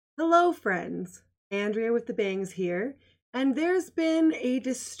Hello, friends. Andrea with the Bangs here, and there's been a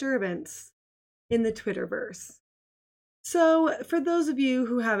disturbance in the Twitterverse. So, for those of you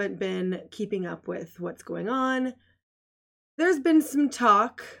who haven't been keeping up with what's going on, there's been some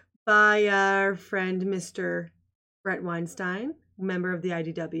talk by our friend Mr. Bret Weinstein, member of the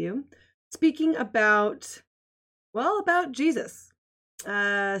IDW, speaking about Jesus.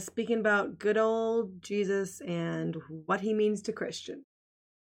 Speaking about good old Jesus and what he means to Christians.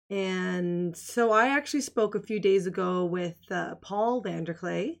 And so I actually spoke a few days ago with Paul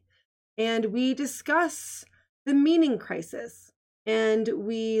Vanderklay, and we discuss the meaning crisis. And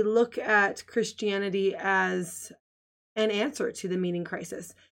we look at Christianity as an answer to the meaning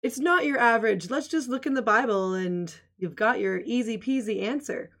crisis. It's not your average, let's just look in the Bible and you've got your easy peasy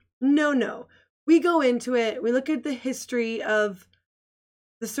answer. No. We go into it. We look at the history of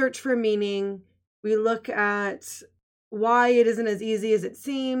the search for meaning. We look at why it isn't as easy as it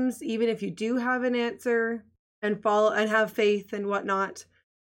seems, even if you do have an answer and follow and have faith and whatnot.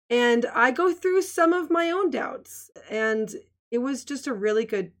 And I go through some of my own doubts, and it was just a really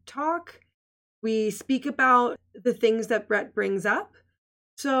good talk. We speak about the things that Bret brings up.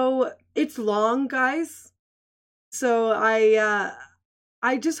 So it's long, guys. So I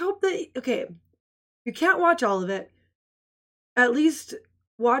just hope that, okay, you can't watch all of it. At least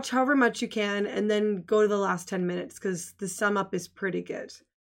watch however much you can and then go to the last 10 minutes because the sum up is pretty good.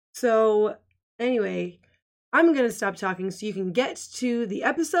 So anyway, I'm going to stop talking so you can get to the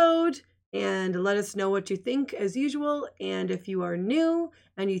episode and let us know what you think as usual. And if you are new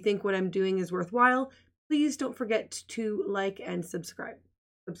and you think what I'm doing is worthwhile, please don't forget to like and subscribe.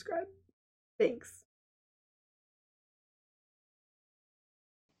 Thanks.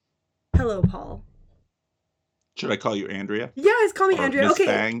 Hello, Paul. Should I call you Andrea? Yeah, just call me or Andrea. Miss Okay.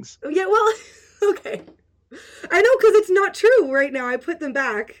 Bangs? Yeah, well, okay. I know, because it's not true right now. I put them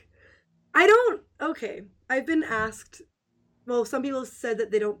back. Okay. I've been asked, well, some people said that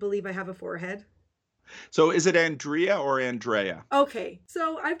they don't believe I have a forehead. So is it Andrea or Andrea? Okay.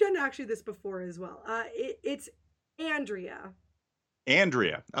 So I've done actually this before as well. It's Andrea.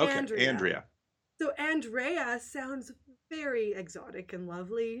 Andrea. Okay, Andrea. So Andrea sounds very exotic and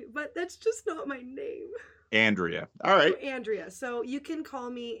lovely, but that's just not my name. Andrea. All right. So Andrea. So you can call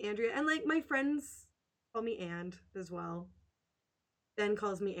me Andrea. And like my friends call me And as well. Ben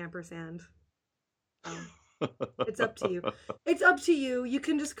calls me Ampersand. It's up to you. It's up to you. You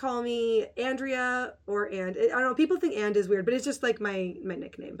can just call me Andrea or And. I don't know. People think And is weird, but it's just like my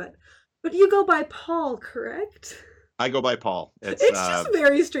nickname. But you go by Paul, correct? I go by Paul. It's just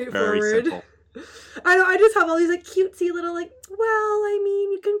very straightforward. Very simple. I know. I just have all these like cutesy little like, well, I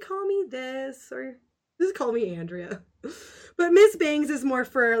mean, you can call me this or just call me Andrea. But Miss Bangs is more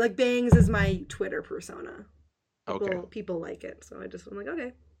for like Bangs is my Twitter persona. People like it, so I'm like,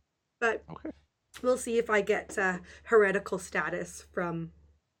 okay. But we'll see if I get heretical status from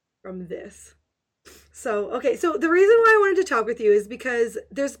this. So the reason why I wanted to talk with you is because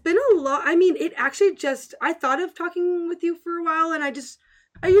there's been a lot. I mean, it actually just, I thought of talking with you for a while, and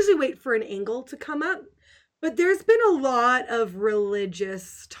I usually wait for an angle to come up, but there's been a lot of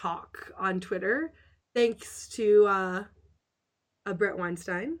religious talk on Twitter, thanks to Bret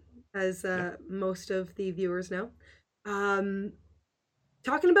Weinstein, as most of the viewers know,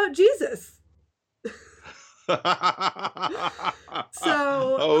 talking about Jesus. So,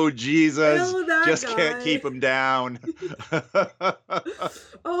 oh, Jesus, just guy. Can't keep him down.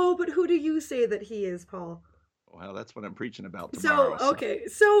 Oh, but who do you say that he is, Paul? Well, that's what I'm preaching about tomorrow.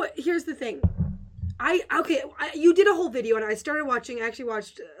 So here's the thing. You did a whole video, and I actually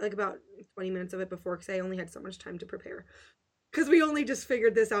watched like about 20 minutes of it before, because I only had so much time to prepare. Because we only just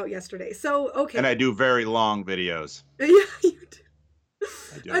figured this out yesterday. So, okay. And I do very long videos. Yeah, you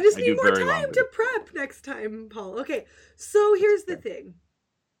do. I just need more time to prep next time, Paul. Okay, so here's the thing.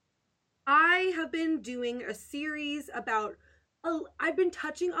 I have been doing a series about, I've been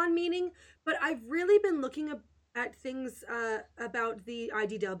touching on meaning, but I've really been looking at things about the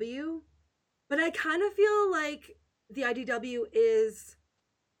IDW. But I kind of feel like the IDW is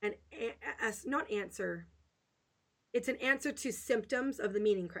not answer. It's an answer to symptoms of the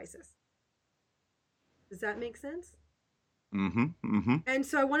meaning crisis. Does that make sense? And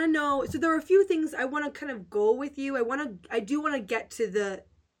so I want to know, so there are a few things I want to kind of go with you. I do want to get to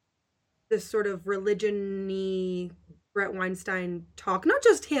the sort of religion-y Bret Weinstein talk, not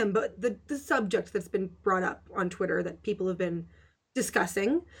just him, but the subject that's been brought up on Twitter that people have been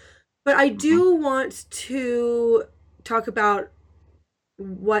discussing. But I do want to talk about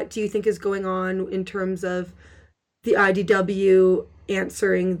what do you think is going on in terms of the IDW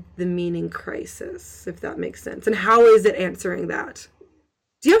answering the meaning crisis, if that makes sense. And how is it answering that?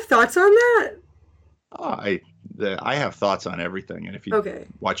 Do you have thoughts on that? Oh, I have thoughts on everything, and if you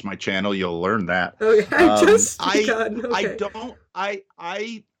watch my channel, you'll learn that. Okay, I don't.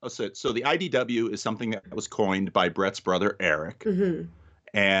 So the IDW is something that was coined by Brett's brother Eric,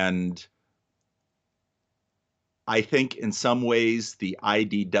 and I think in some ways the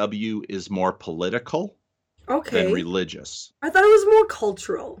IDW is more political than religious. I thought it was more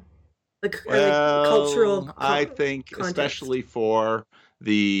cultural. Cultural. I think context. Especially for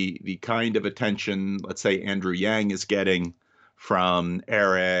the kind of attention, let's say Andrew Yang is getting from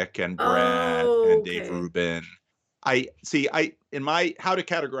Eric and Brett and Dave Rubin. In my how to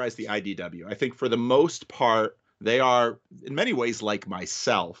categorize the IDW, I think for the most part they are in many ways like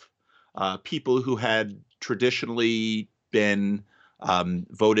myself, people who had traditionally been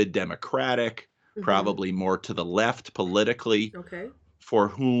voted Democratic, probably more to the left politically, for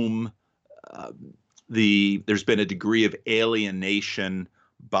whom there's been a degree of alienation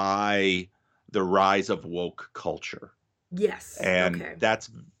by the rise of woke culture. Yes, and that's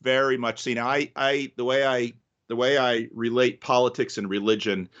very much seen. The way I relate politics and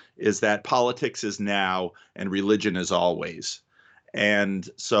religion is that politics is now and religion is always, and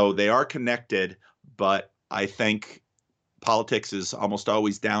so they are connected. But I think politics is almost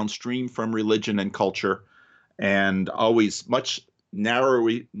always downstream from religion and culture, and always much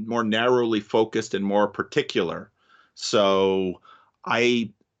more narrowly focused and more particular. So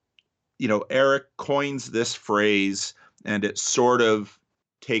Eric coins this phrase, and it sort of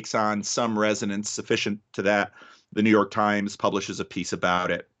takes on some resonance sufficient to that the New York Times publishes a piece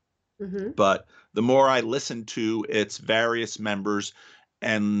about it. But the more I listen to its various members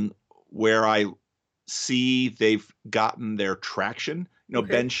and where I see they've gotten their traction,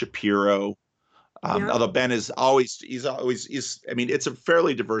 Ben Shapiro, although Ben is always, I mean, it's a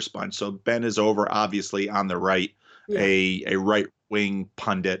fairly diverse bunch. So Ben is over obviously on the right, a right-wing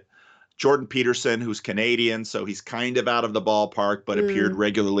pundit. Jordan Peterson, who's Canadian, so he's kind of out of the ballpark, but appeared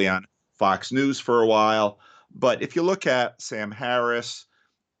regularly on Fox News for a while. But if you look at Sam Harris,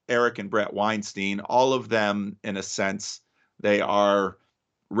 Eric and Brett Weinstein, all of them, in a sense, they are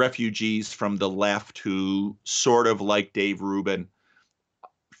refugees from the left who sort of like Dave Rubin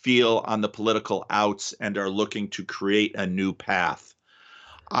feel on the political outs and are looking to create a new path.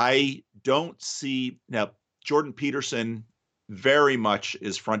 I don't see now Jordan Peterson very much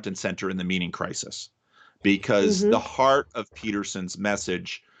is front and center in the meaning crisis, because the heart of Peterson's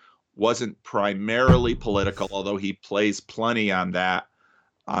message wasn't primarily political, although he plays plenty on that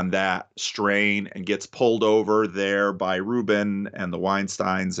strain and gets pulled over there by Rubin and the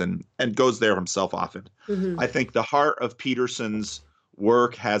Weinsteins and goes there himself often. I think the heart of Peterson's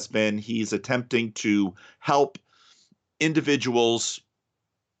work has been he's attempting to help individuals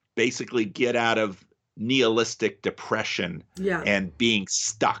basically get out of nihilistic depression and being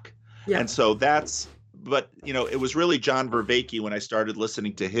stuck. And so but it was really John Vervaeke when I started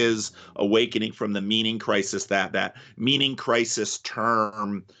listening to his awakening from the meaning crisis, that meaning crisis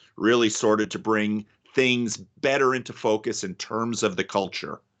term really started to bring things better into focus in terms of the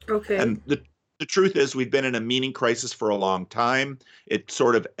culture. And the truth is we've been in a meaning crisis for a long time. It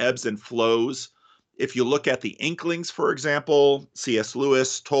sort of ebbs and flows. If you look at the Inklings, for example, C.S.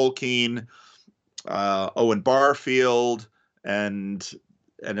 Lewis, Tolkien, Owen Barfield, and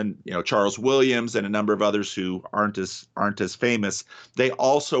then Charles Williams and a number of others who aren't as famous, they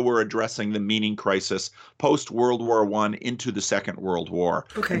also were addressing the meaning crisis post World War I into the Second World War.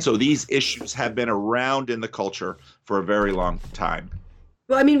 And so these issues have been around in the culture for a very long time.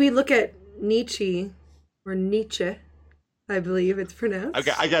 Well, I mean, we look at Nietzsche, I believe it's pronounced.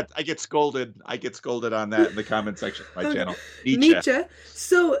 I get scolded on that in the comment section of my channel. Nietzsche.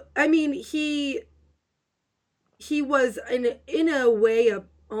 So I mean, he was in a way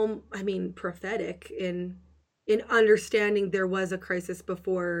prophetic in understanding there was a crisis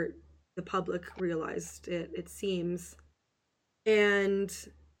before the public realized it. It seems, and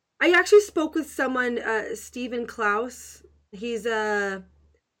I actually spoke with someone, Stephen Klaus. He's going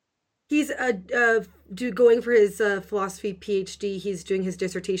for his philosophy PhD. He's doing his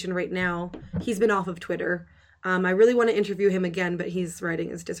dissertation right now. He's been off of Twitter. I really want to interview him again, but he's writing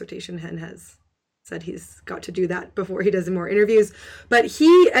his dissertation and has said he's got to do that before he does more interviews. But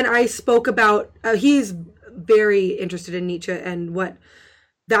he and I spoke about, he's very interested in Nietzsche and what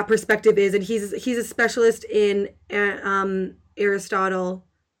that perspective is. And he's a specialist in Aristotle,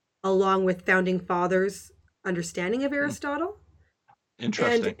 along with founding fathers' understanding of Aristotle.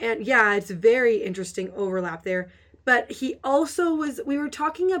 Interesting. And yeah, it's very interesting overlap there. But he also we were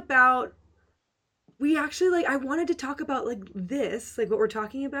talking about, I wanted to talk about this, what we're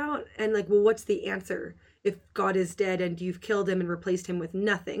talking about, and what's the answer? if God is dead and you've killed him and replaced him with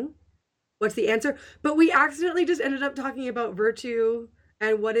nothing, what's the answer? But we accidentally just ended up talking about virtue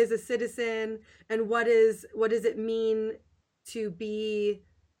and what is a citizen and what does it mean to be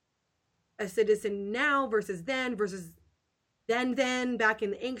a citizen now versus then back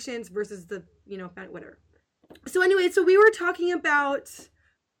in the ancients versus the, whatever. So anyway, so we were talking about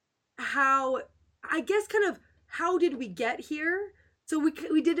how, I guess, kind of how did we get here? So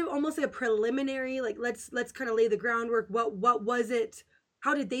we did almost like a preliminary, like let's kind of lay the groundwork. What was it?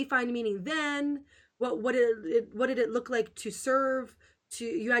 How did they find meaning then? What did it look like to serve?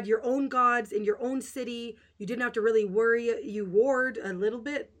 You had your own gods in your own city. You didn't have to really worry. You warred a little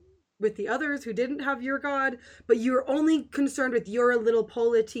bit with the others who didn't have your god, but you were only concerned with your little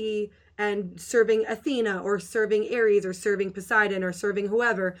polity and serving Athena or serving Ares or serving Poseidon or serving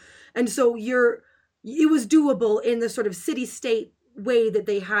whoever. And so it was doable in the sort of city-state way that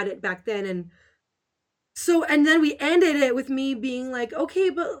they had it back then. And then we ended it with me being like, okay,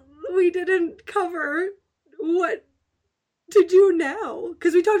 but we didn't cover what to do now.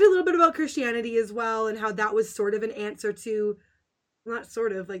 Because we talked a little bit about Christianity as well and how that was sort of an answer to, not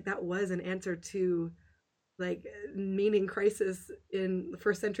sort of, like that was an answer to like meaning crisis in the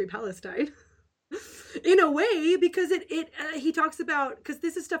first century Palestine. In a way, because he talks about, because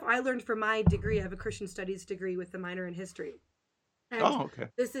this is stuff I learned from my degree. I have a Christian studies degree with a minor in history. And okay.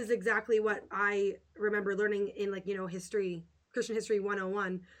 This is exactly what I remember learning in history, Christian history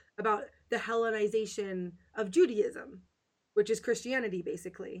 101, about the Hellenization of Judaism, which is Christianity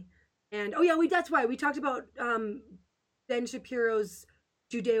basically. And that's why we talked about Ben Shapiro's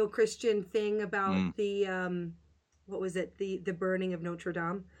Judeo-Christian thing about the what was it, the burning of Notre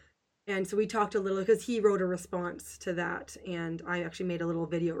Dame. And so we talked a little, because he wrote a response to that, and I actually made a little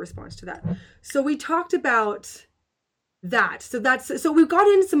video response to that. So we talked about that. So we got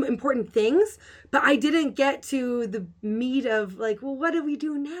into some important things, but I didn't get to the meat of like, well, what do we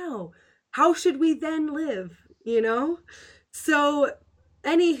do now? How should we then live? So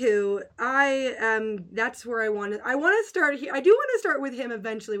anywho, that's where I want to start here. I do want to start with him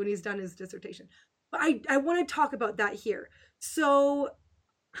eventually when he's done his dissertation, but I want to talk about that here. So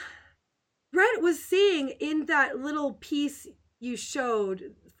Brett was saying in that little piece you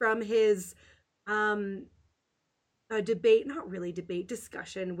showed from his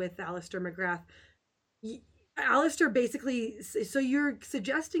discussion with Alistair McGrath. Alistair basically, so you're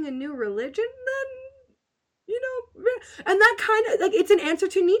suggesting a new religion then? And that kind of, like, it's an answer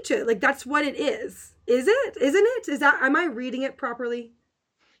to Nietzsche. Like, that's what it is. Is it? Isn't it? Am I reading it properly?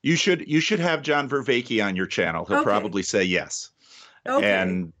 You should have John Vervaeke on your channel. He'll probably say yes. Okay.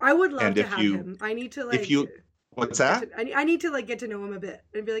 And I would love to have him. I need to what's that? I need to get to know him a bit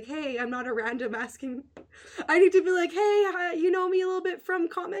and be like, hey, I'm not a random asking. I need to be like, hey, you know me a little bit from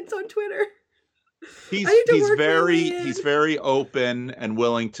comments on Twitter. He's very open and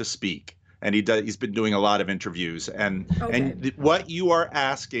willing to speak, and he's been doing a lot of interviews, and what you are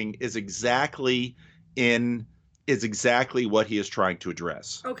asking is exactly what he is trying to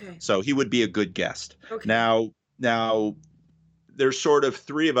address. Okay. So he would be a good guest. Okay. Now. There's sort of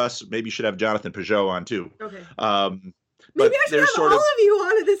three of us. Maybe you should have Jonathan Peugeot on too. Okay. Maybe I should have all of you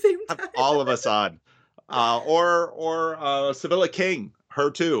on at the same time. All of us on, or Sevilla King,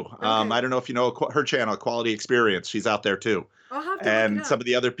 her too. Okay. I don't know if you know her channel, Quality Experience. She's out there too. I'll have to and look it up. Some of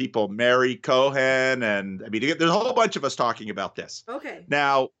the other people, Mary Cohen, and I mean, there's a whole bunch of us talking about this. Okay.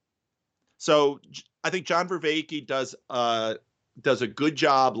 Now, so I think John Vervaeke does a good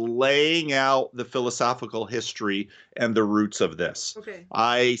job laying out the philosophical history and the roots of this. Okay.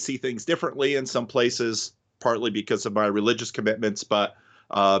 I see things differently in some places, partly because of my religious commitments, but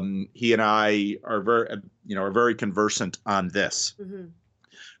he and I are very conversant on this. Mm-hmm.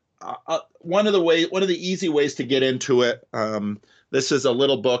 One of the easy ways to get into it. This is a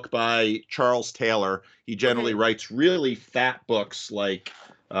little book by Charles Taylor. He generally writes really fat books like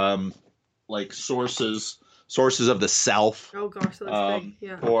Sources of the Self. Oh gosh, that's big.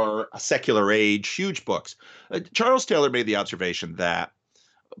 Yeah. Or A Secular Age, huge books. Charles Taylor made the observation that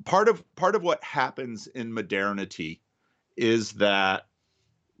part of what happens in modernity is that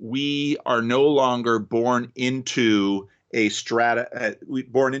we are no longer born into an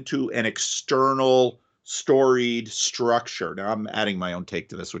external storied structure. Now I'm adding my own take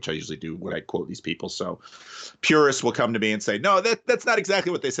to this, which I usually do when I quote these people. So purists will come to me and say, no, that's not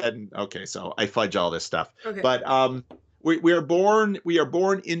exactly what they said. And, okay, so I fudge all this stuff. Okay. But we are born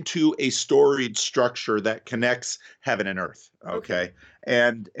into a storied structure that connects heaven and earth. Okay.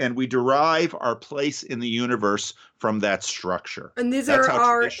 And we derive our place in the universe from that structure. And these are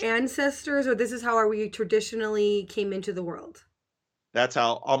our ancestors, or this is how we traditionally came into the world? That's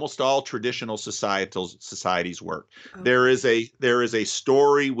how almost all traditional societies work. Okay. There is a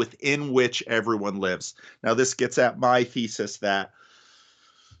story within which everyone lives. Now, this gets at my thesis that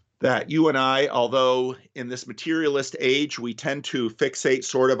you and I, although in this materialist age, we tend to fixate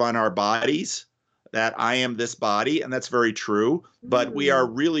sort of on our bodies, that I am this body, and that's very true. But we are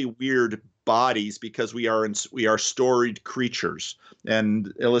really weird bodies because we are storied creatures.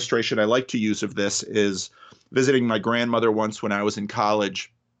 And illustration I like to use of this is visiting my grandmother once when I was in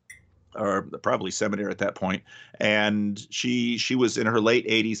college, or probably seminary at that point, and she was in her late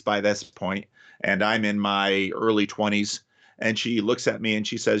 80s by this point, and I'm in my early 20s, and she looks at me and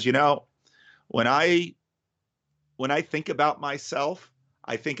she says, "You know, when I think about myself,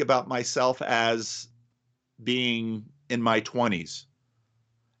 I think about myself as being in my 20s.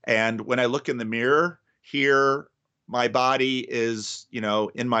 And when I look in the mirror here, my body is,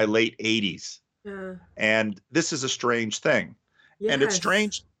 in my late 80s. And this is a strange thing. Yes. And it's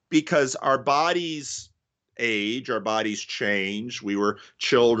strange because our bodies age, our bodies change. We were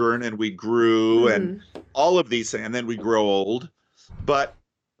children and we grew and all of these things, and then we grow old. But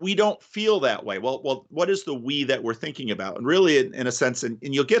we don't feel that way. Well, what is the we that we're thinking about? And really, in a sense, and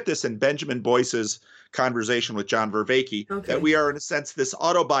you'll get this in Benjamin Boyce's conversation with John Vervaeke, that we are, in a sense, this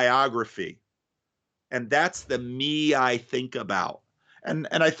autobiography. And that's the me I think about. And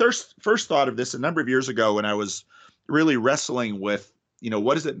I first thought of this a number of years ago when I was really wrestling with,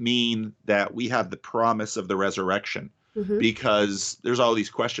 what does it mean that we have the promise of the resurrection? Because there's all these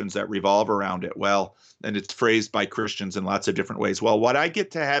questions that revolve around it. Well, and it's phrased by Christians in lots of different ways. Well, when I get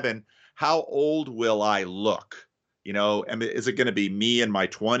to heaven, how old will I look? Is it going to be me in my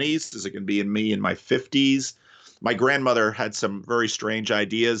 20s? Is it going to be me in my 50s? My grandmother had some very strange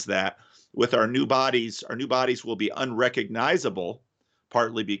ideas that with our new bodies will be unrecognizable,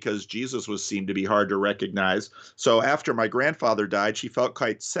 partly because Jesus was seen to be hard to recognize. So after my grandfather died, she felt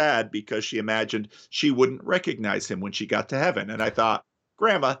quite sad because she imagined she wouldn't recognize him when she got to heaven. And I thought,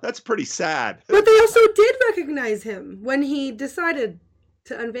 Grandma, that's pretty sad. But they also did recognize him when he decided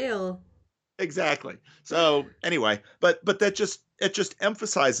to unveil. Exactly. So anyway, but it just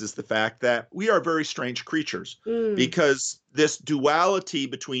emphasizes the fact that we are very strange creatures because this duality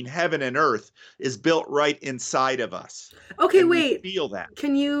between heaven and earth is built right inside of us. Okay, wait. We feel that.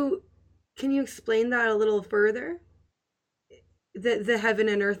 Can you explain that a little further? The heaven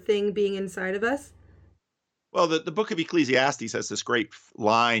and earth thing being inside of us? Well, the book of Ecclesiastes has this great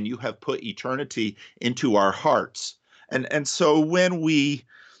line, "You have put eternity into our hearts." And so when we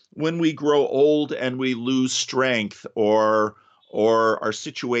grow old and we lose strength or our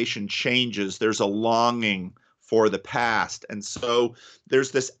situation changes, there's a longing for the past. And so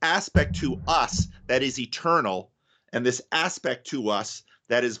there's this aspect to us that is eternal and this aspect to us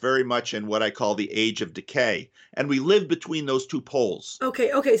that is very much in what I call the age of decay. And we live between those two poles.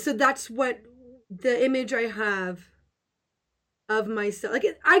 Okay. So that's what the image I have of myself.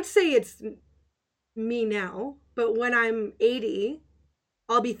 Like, I'd say it's me now, but when I'm 80,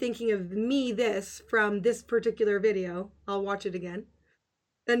 I'll be thinking of me from this particular video. I'll watch it again.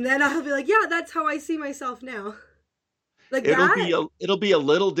 And then I'll be like, yeah, that's how I see myself now. Like it'll be a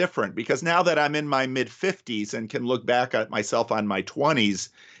little different because now that I'm in my mid-50s and can look back at myself on my 20s,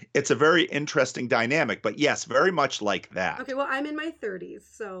 it's a very interesting dynamic. But yes, very much like that. Okay, well, I'm in my 30s,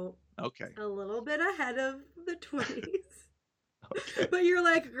 so okay, a little bit ahead of the 20s. Okay. But you're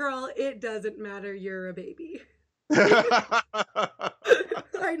like, girl, it doesn't matter. You're a baby.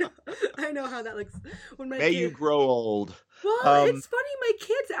 I know how that looks when my you grow old. Well, it's funny. My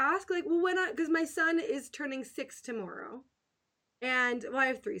kids ask, like, well, because my son is turning 6 tomorrow, and I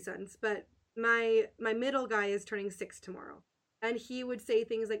have 3 sons, but my middle guy is turning 6 tomorrow, and he would say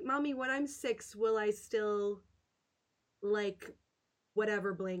things like, "Mommy, when I'm 6, will I still like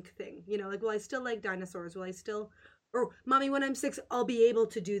whatever blank thing? Like, will I still like dinosaurs? Will I still, or Mommy, when I'm 6, I'll be able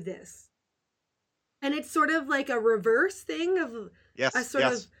to do this." And it's sort of like a reverse thing of a sort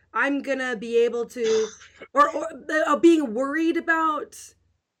of, I'm gonna be able to, or being worried about,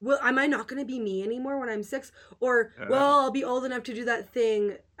 well, am I not gonna be me anymore when I'm 6? Or, well, I'll be old enough to do that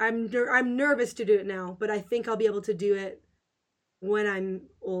thing. I'm nervous to do it now, but I think I'll be able to do it when I'm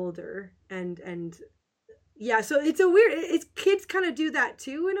older. And yeah, so it's kids kind of do that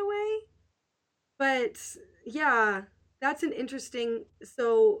too in a way. But yeah, that's an interesting.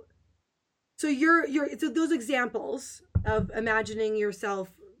 So those examples of imagining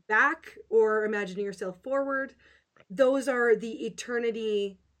yourself back or imagining yourself forward, those are the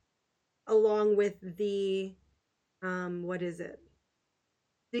eternity along with the what is it?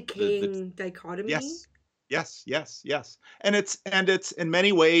 Decaying dichotomy. Yes. And it's in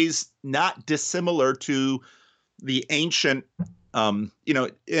many ways not dissimilar to the ancient in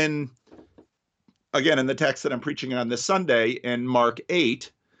the text that I'm preaching on this Sunday in Mark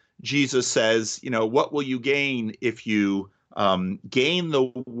 8, Jesus says, what will you gain if you gain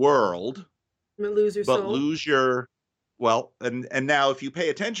the world, lose your but soul? lose your, well, and now if you pay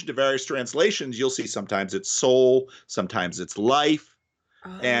attention to various translations, you'll see sometimes it's soul, sometimes it's life,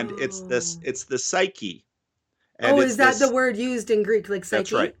 and it's the psyche. And is that the word used in Greek, like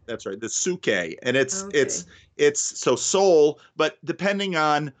psyche? That's right. The suke, and it's so soul, but depending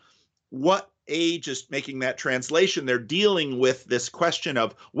on what age is making that translation, they're dealing with this question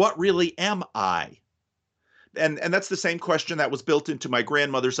of what really am I? And that's the same question that was built into my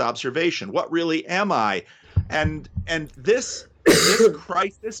grandmother's observation. What really am I? And this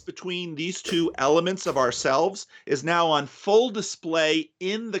crisis between these two elements of ourselves is now on full display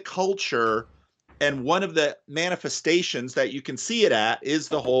in the culture. And one of the manifestations that you can see it at is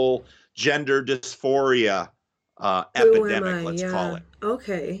the whole gender dysphoria epidemic, let's call it.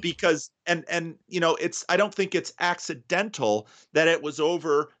 Okay. Because and I don't think it's accidental that it was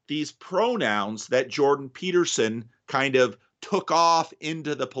over these pronouns that Jordan Peterson kind of took off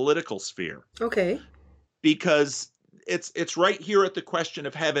into the political sphere. Okay. Because it's right here at the question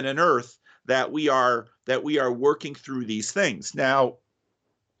of heaven and earth that we are working through these things. Now,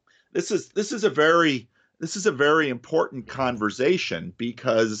 this is a very important conversation,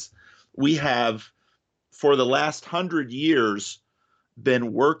 because we have, for the last 100 years,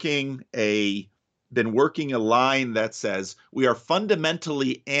 been working a line that says we are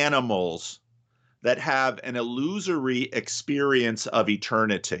fundamentally animals that have an illusory experience of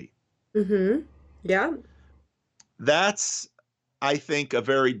eternity. Mm-hmm. Yeah. That's, I think, a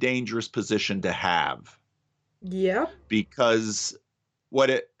very dangerous position to have. Yeah. Because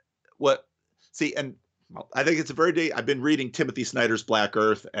and I think it's I've been reading Timothy Snyder's Black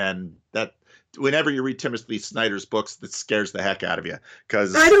Earth, and that whenever you read Timothy Snyder's books, that scares the heck out of you,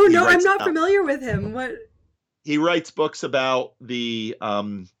 because I don't know. I'm not familiar with him. What? He writes books about the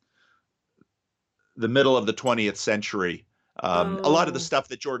middle of the 20th century. A lot of the stuff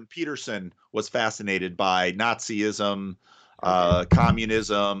that Jordan Peterson was fascinated by: Nazism,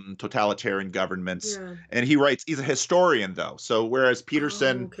 communism, totalitarian governments. Yeah. And he's a historian, though. So whereas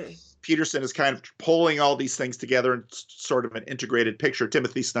Peterson is kind of pulling all these things together in sort of an integrated picture,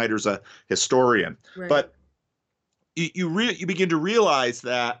 Timothy Snyder's a historian. Right. But you begin to realize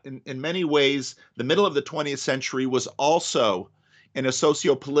that in many ways, the middle of the 20th century was also, in a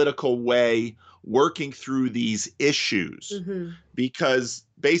socio-political way, working through these issues. Mm-hmm. Because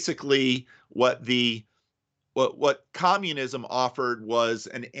basically what communism offered was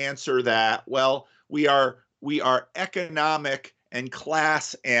an answer that, well, we are economic and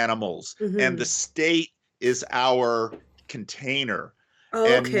class animals, mm-hmm. and the state is our container.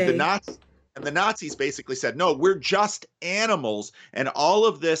 And the Nazis basically said, no, we're just animals, and all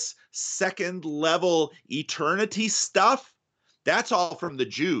of this second level eternity stuff, that's all from the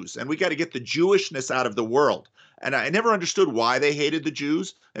Jews, and we got to get the Jewishness out of the world. And I never understood why they hated the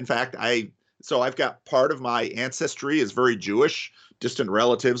Jews. In fact, I've got part of my ancestry is very Jewish. Distant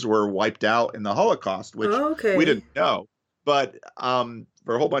relatives were wiped out in the Holocaust, which we didn't know, but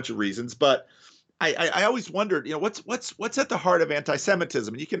for a whole bunch of reasons. But I always wondered, what's at the heart of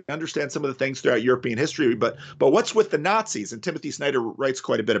anti-Semitism? And you can understand some of the things throughout European history, but what's with the Nazis? And Timothy Snyder writes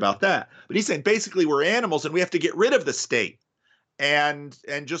quite a bit about that. But he's saying basically we're animals and we have to get rid of the state and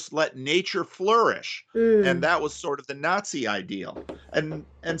just let nature flourish. And that was sort of the Nazi ideal. And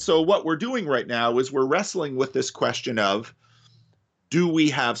so what we're doing right now is we're wrestling with this question of, do we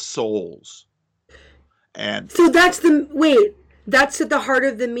have souls? And so that's at the heart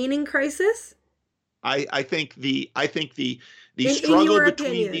of the meaning crisis? I think the struggle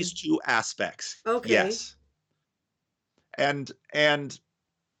between these two aspects. Okay. Yes. And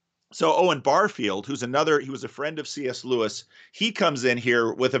so Owen Barfield, he was a friend of C.S. Lewis, he comes in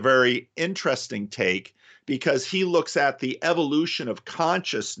here with a very interesting take, because he looks at the evolution of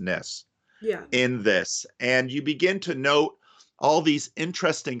consciousness in this. And you begin to note all these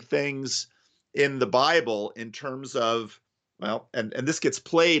interesting things in the Bible in terms of, well, and this gets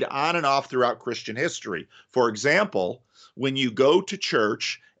played on and off throughout Christian history. For example, when you go to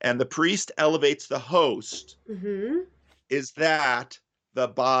church and the priest elevates the host, mm-hmm. is that the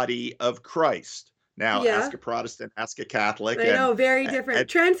body of Christ? Now, ask a Protestant, ask a Catholic. I know, very different.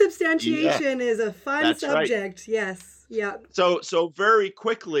 Transubstantiation is a fun subject. Right. Yes. Yeah. So very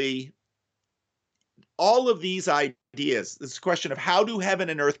quickly, all of these ideas, this question of how do heaven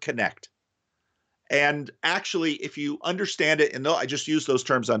and earth connect? And actually, if you understand it, and I just used those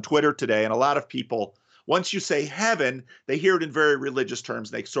terms on Twitter today, and a lot of people, once you say heaven, they hear it in very religious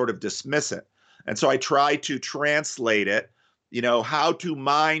terms, they sort of dismiss it. And so I try to translate it how do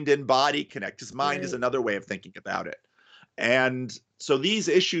mind and body connect? Because mind is Right. another way of thinking about it. And so these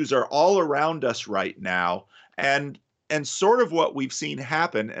issues are all around us right now. And sort of what we've seen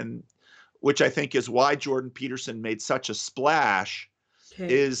happen, and which I think is why Jordan Peterson made such a splash,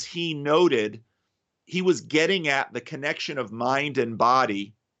 Okay. is he noted he was getting at the connection of mind and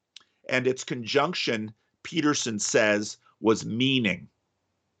body, and its conjunction, Peterson says, was meaning.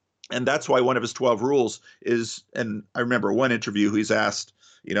 And that's why one of his 12 rules is, and I remember one interview he's asked,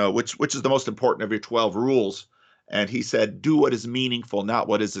 which is the most important of your 12 rules. And he said, do what is meaningful, not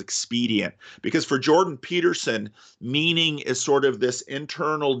what is expedient. Because for Jordan Peterson, meaning is sort of this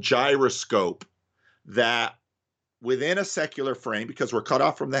internal gyroscope that within a secular frame, because we're cut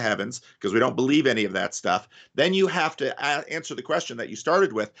off from the heavens, because we don't believe any of that stuff, then you have to answer the question that you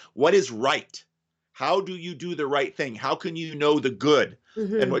started with: what is right? How do you do the right thing? How can you know the good?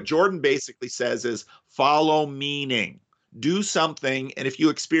 Mm-hmm. And what Jordan basically says is follow meaning. Do something, and if you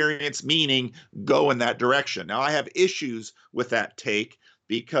experience meaning, go in that direction. Now, I have issues with that take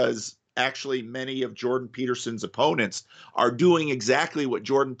because actually many of Jordan Peterson's opponents are doing exactly what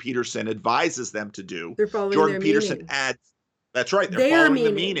Jordan Peterson advises them to do. They're following Jordan their Peterson meaning. adds, that's right, they're following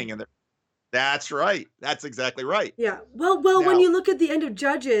the meaning, and that's right. That's exactly right. Yeah. Well, now, when you look at the end of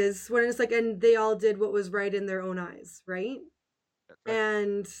Judges, when it's like, and they all did what was right in their own eyes, right?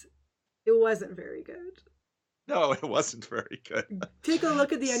 And it wasn't very good. No, it wasn't very good. Take a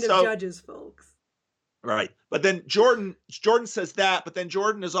look at the end of Judges, folks. Right. But then Jordan says that, but then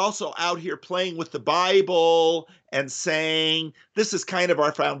Jordan is also out here playing with the Bible and saying this is kind of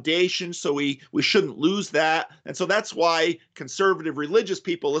our foundation, so we shouldn't lose that. And so that's why conservative religious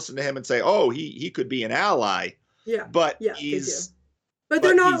people listen to him and say, oh, he could be an ally. Yeah. But he's... But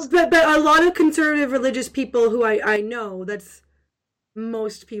they're not, but a lot of conservative religious people who I know, that's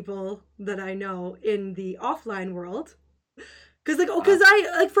most people that I know in the offline world. Because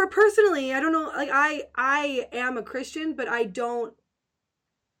for personally, I don't know, like I am a Christian, but I don't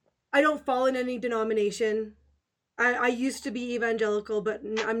fall in any denomination. I used to be evangelical, but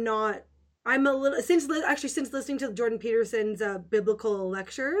I'm not. I'm a little since listening to Jordan Peterson's biblical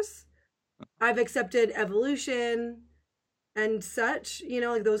lectures, I've accepted evolution and such,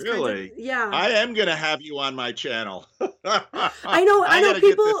 like those really? kinds of, yeah. I am gonna have you on my channel. I know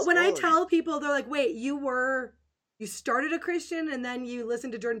people, when I tell people, they're like, wait, you started a Christian and then you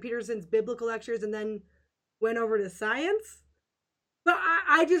listened to Jordan Peterson's biblical lectures and then went over to science? But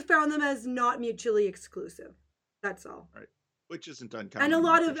I just found them as not mutually exclusive. That's all. Right. Which isn't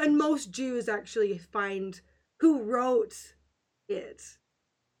uncommon. And most Jews actually find who wrote it.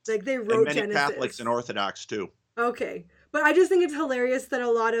 Like they wrote and many Genesis. Catholics and Orthodox too. Okay. But I just think it's hilarious that a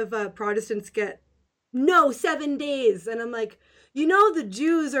lot of Protestants get, 7 days. And I'm like, the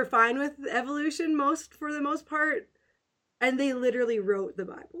Jews are fine with evolution for the most part. And they literally wrote the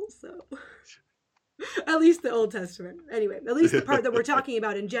Bible, so at least the Old Testament. Anyway, at least the part that we're talking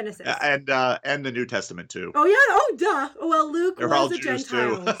about in Genesis. And the New Testament too. Oh yeah, oh duh. Well, Luke was a Jews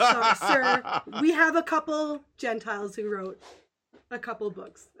Gentile. So, sir, we have a couple Gentiles who wrote a couple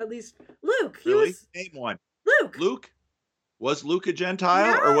books. At least Luke. Really? Name one. Luke? Was Luke a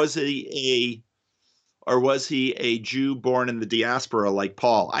Gentile, yeah. or was he a Jew born in the diaspora like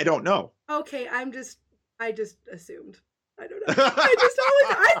Paul? I don't know. Okay, I just assumed. I don't know.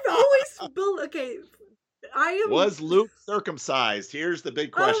 Was Luke circumcised? Here's the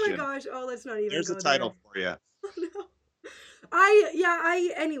big question. Oh my gosh. Oh, let's not even Here's go a title there. for you. Oh,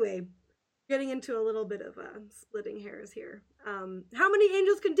 no. Anyway, getting into a little bit of splitting hairs here. How many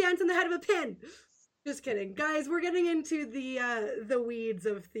angels can dance on the head of a pin? Just kidding. Guys, we're getting into the weeds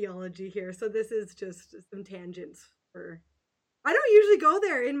of theology here. So this is just some tangents for... I don't usually go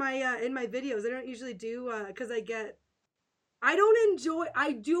there in my videos. I don't usually do because I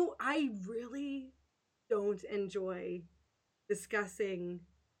really don't enjoy discussing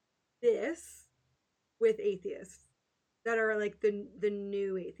this with atheists that are like the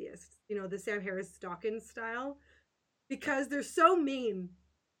new atheists, the Sam Harris Dawkins style, because they're so mean.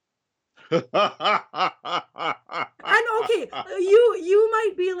 And okay, you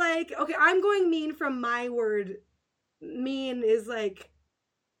might be like, okay, I'm going mean from my word. Mean is like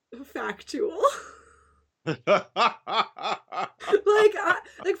factual. like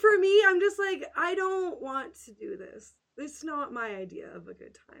for me, I'm just like, I don't want to do this. It's not my idea of a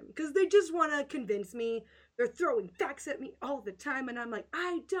good time because they just want to convince me. They're throwing facts at me all the time, and I'm like,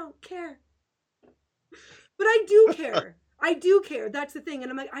 I don't care. But I do care. I do care. That's the thing.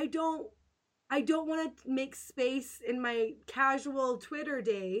 And I'm like, I don't want to make space in my casual Twitter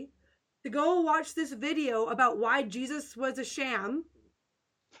day to go watch this video about why Jesus was a sham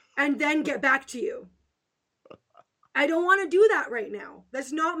and then get back to you. I don't want to do that right now.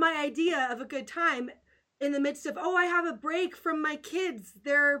 That's not my idea of a good time in the midst of, I have a break from my kids.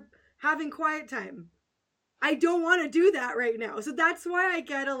 They're having quiet time. I don't want to do that right now. So that's why I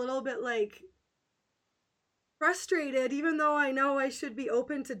get a little bit like frustrated, even though I know I should be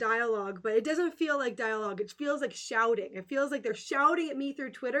open to dialogue, but it doesn't feel like dialogue. It feels like shouting. It feels like they're shouting at me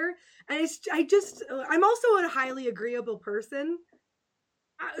through Twitter. And I'm also a highly agreeable person.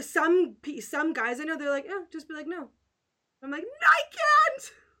 Some guys I know, they're like, just be like, no. I'm like, no, I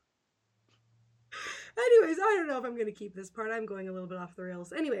can't. Anyways, I don't know if I'm going to keep this part. I'm going a little bit off the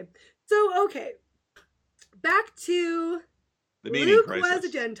rails. Anyway, so, okay. Back to the meaning Luke crisis. Was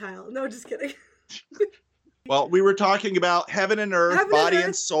a Gentile. No, just kidding. Well, we were talking about heaven and earth, body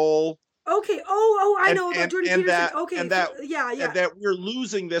and soul. Okay. I know about Jordan Peterson. And that we're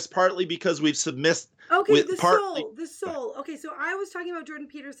losing this partly because we've submissed. Okay, the soul. Okay, so I was talking about Jordan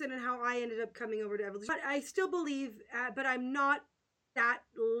Peterson and how I ended up coming over to evolution. But I still believe, but I'm not that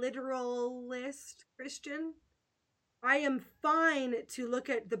literalist Christian. I am fine to look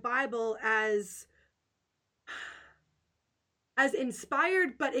at the Bible as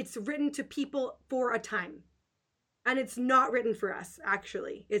inspired, but it's written to people for a time. And it's not written for us,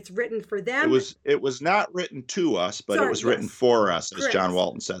 actually. It's written for them. It was not written to us, but it was written for us, as John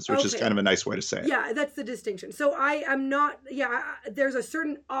Walton says, which is kind of a nice way to say it. Yeah, that's the distinction. So I am not, there's a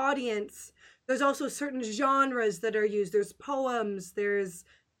certain audience. There's also certain genres that are used. There's poems. There's,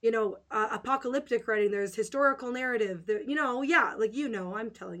 apocalyptic writing. There's historical narrative. There,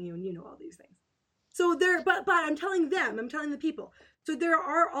 I'm telling you, and you know all these things. So but I'm telling the people. So there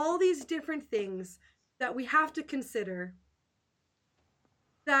are all these different things that we have to consider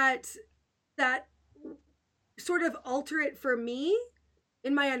that sort of alter it for me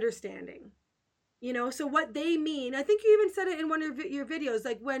in my understanding. So what they mean, I think you even said it in one of your videos,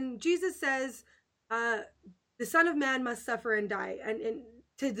 like when Jesus says, the Son of Man must suffer and die. And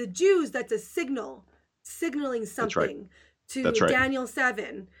to the Jews, that's a signaling something to Daniel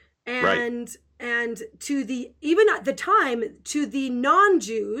 7. And to even at the time, to the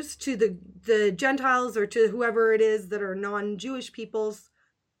non-Jews, to the Gentiles or to whoever it is that are non-Jewish peoples,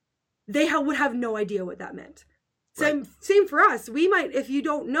 they would have no idea what that meant. Same for us. We might, if you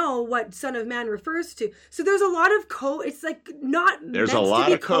don't know what Son of Man refers to. So there's a lot of code. It's like there's a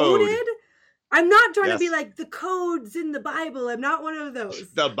lot of code. I'm not trying to be like the codes in the Bible. I'm not one of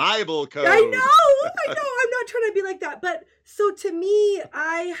those. The Bible code. I know. I'm not trying to be like that. But so to me,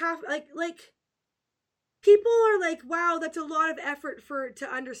 I have like people are like, wow, that's a lot of effort to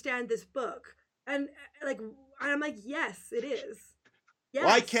understand this book. And I'm like, yes, it is. Yes.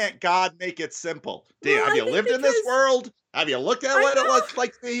 Why can't God make it simple? Have you lived in this world? Have you looked at what it was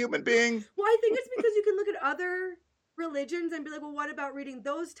like to be a human being? Well, I think it's because you can look at other religions and be like, well, what about reading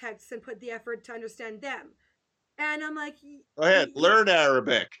those texts and put the effort to understand them? And I'm like, go ahead, learn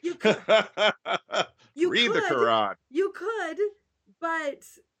Arabic. You could. Read the Quran. You could, but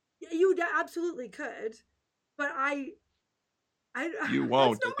you absolutely could. But you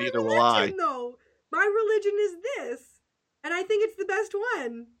won't. That's not neither my religion, will I. though. My religion is this, and I think it's the best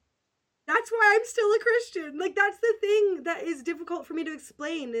one. That's why I'm still a Christian. Like, that's the thing that is difficult for me to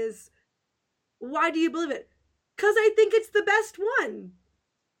explain is, why do you believe it? Because I think it's the best one.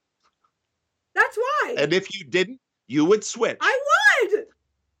 That's why. And if you didn't, you would switch. I would.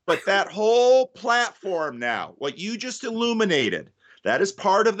 But that whole platform now, what you just illuminated, that is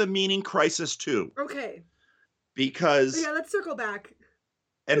part of the meaning crisis too. Okay. Because let's circle back.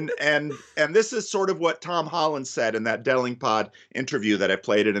 and this is sort of what Tom Holland said in that Delling Pod interview that I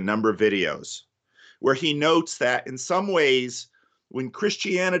played in a number of videos, where he notes that in some ways, when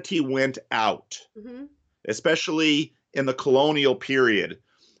Christianity went out, especially in the colonial period,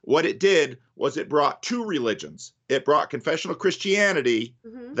 what it did was it brought two religions. It brought confessional Christianity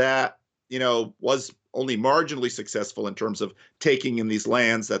that, was only marginally successful in terms of taking in these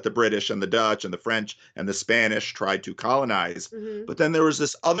lands that the British and the Dutch and the French and the Spanish tried to colonize. But then there was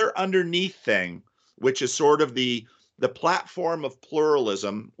this other underneath thing, which is sort of the platform of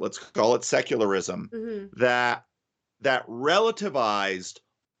pluralism, let's call it secularism, that relativized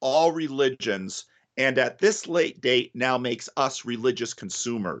all religions and at this late date now makes us religious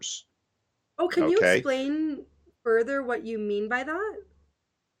consumers. Oh, can you explain further what you mean by that?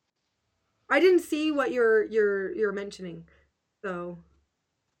 I didn't see what you're mentioning. So,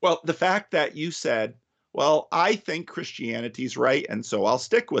 well, the fact that you said, well, I think Christianity's right, and so I'll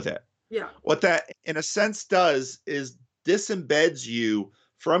stick with it. Yeah. What that, in a sense, does is disembeds you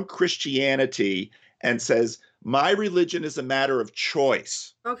from Christianity and says, my religion is a matter of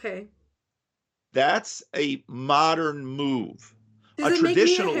choice. Okay. That's a modern move. Does it make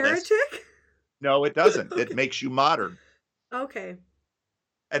me a heretic? No, it doesn't. Okay. It makes you modern. Okay.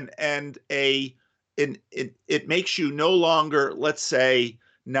 It makes you no longer, let's say,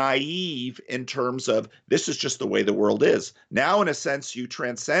 naive in terms of this is just the way the world is. Now, in a sense, you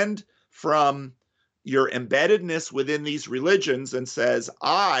transcend from your embeddedness within these religions and says,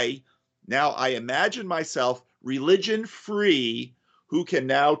 I imagine myself religion free who can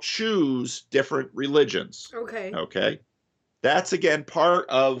now choose different religions. Okay. Okay. That's again part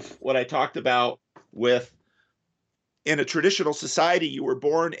of what I talked about with in a traditional society, you were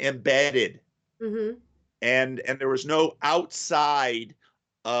born embedded. Mm-hmm. And there was no outside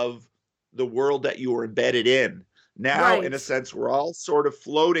of the world that you were embedded in. Now, in Right. a sense, we're all sort of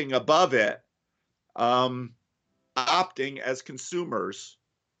floating above it, opting as consumers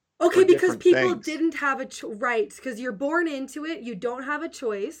for Okay, because different people things. didn't have right, because you're born into it, you don't have a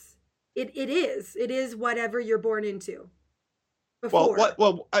choice. It is whatever you're born into. Before.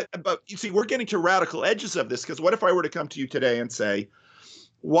 But you see, we're getting to radical edges of this because what if I were to come to you today and say,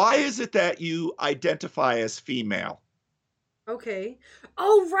 why is it that you identify as female? Okay.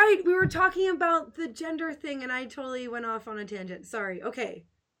 Oh, right. We were talking about the gender thing and I totally went off on a tangent. Sorry. Okay.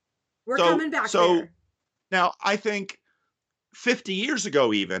 We're coming back So there. now I think 50 years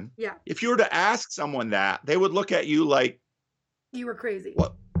ago, even, Yeah. if you were to ask someone that, they would look at you like, You were crazy.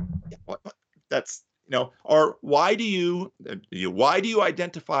 what? That's, or why do you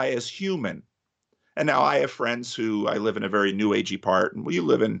identify as human? And now I have friends who I live in a very new agey part, and you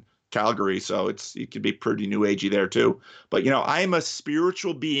live in Calgary, so it can be pretty new agey there too. But I'm a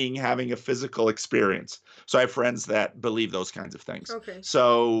spiritual being having a physical experience. So I have friends that believe those kinds of things. Okay.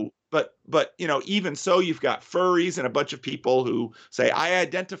 So, but even so, you've got furries and a bunch of people who say, I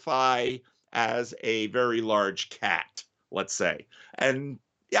identify as a very large cat, let's say. And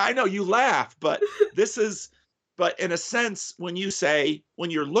yeah, I know you laugh, but but in a sense, when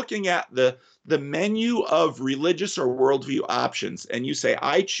you're looking at the menu of religious or worldview options and you say,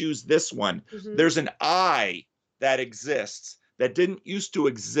 I choose this one, Mm-hmm. there's an I that exists that didn't used to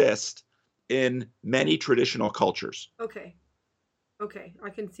exist in many traditional cultures. Okay. Okay. I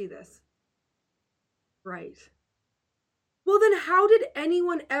can see this. Right. Well, then how did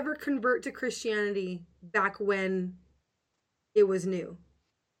anyone ever convert to Christianity back when it was new?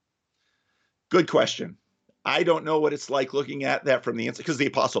 Good question. I don't know what it's like looking at that from the inside because the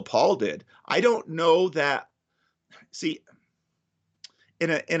Apostle Paul did. I don't know that. See,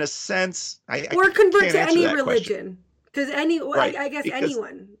 in a sense, or convert can't to answer any that question. religion because Right. I guess Because,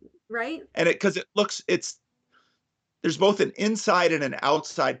 anyone, right? and because there's both an inside and an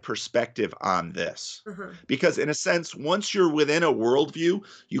outside perspective on this. Uh-huh. Because in a sense, once you're within a worldview,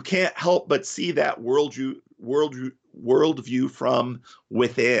 you can't help but see that worldview from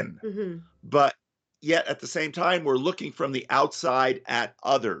within. Mm-hmm. But yet at the same time, we're looking from the outside at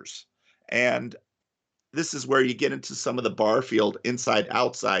others. And this is where you get into some of the Barfield inside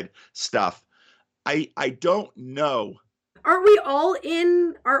outside stuff. I don't know. Aren't we all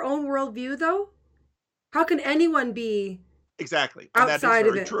in our own worldview though? How can anyone be Exactly. And that is outside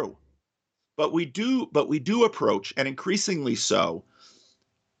of very it? true. But we do approach, and increasingly so,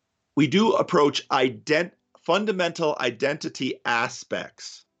 we do approach fundamental identity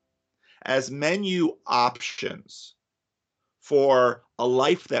aspects as menu options for a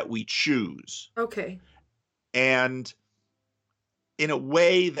life that we choose. Okay. And in a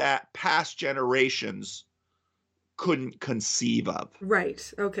way that past generations couldn't conceive of.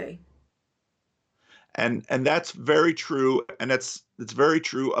 Right. Okay. And that's very true, and it's very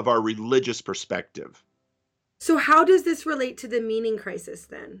true of our religious perspective. So how does this relate to the meaning crisis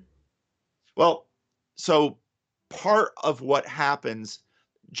then? Well, so part of what happens,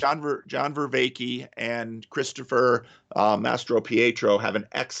 John Vervaeke and Christopher Mastropietro have an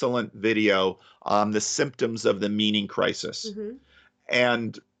excellent video on the symptoms of the meaning crisis. Mm-hmm.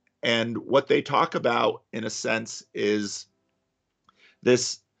 And what they talk about, in a sense, is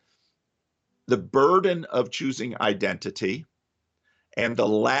the burden of choosing identity and the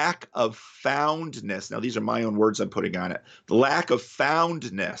lack of foundness. Now, these are my own words I'm putting on it. The lack of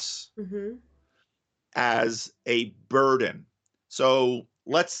foundness Mm-hmm. as a burden. So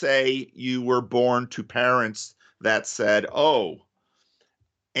let's say you were born to parents that said, oh,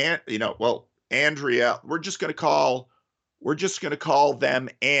 and Andrea, we're just going to call them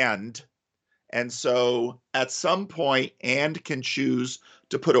and so at some point and can choose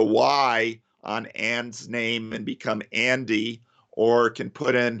to put a Y on Ann's name and become Andy, or can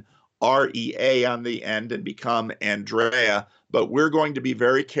put in REA on the end and become Andrea. But we're going to be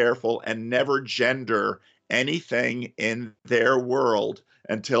very careful and never gender anything in their world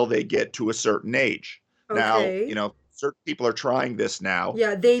until they get to a certain age. Okay. Now, certain people are trying this now.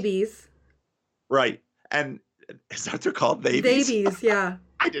 Yeah, babies. Right. And is that what they're called? Babies? Babies, yeah.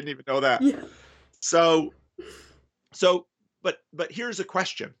 I didn't even know that. Yeah. So, but here's a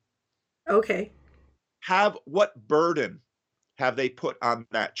question. Okay. What burden have they put on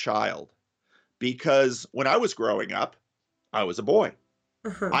that child? Because when I was growing up, I was a boy.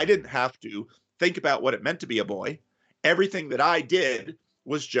 Uh-huh. I didn't have to think about what it meant to be a boy. Everything that I did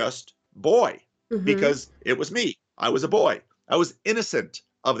was just boy because it was me. I was a boy. I was innocent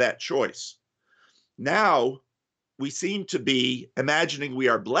of that choice. Now we seem to be imagining we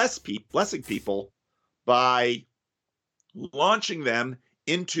are blessing people by launching them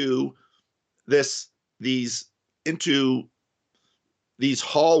into these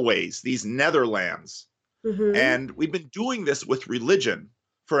hallways, these netherlands. And we've been doing this with religion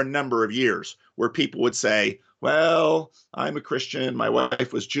for a number of years, where people would say, well, I'm a Christian, my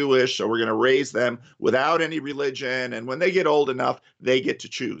wife was Jewish, so we're going to raise them without any religion. And when they get old enough, they get to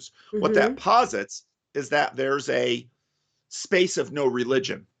choose. What that posits is that there's a space of no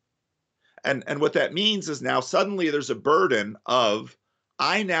religion. And what that means is now suddenly there's a burden of,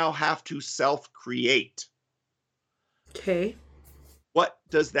 I now have to self-create. Okay. What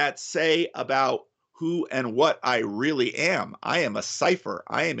does that say about who and what I really am? I am a cipher.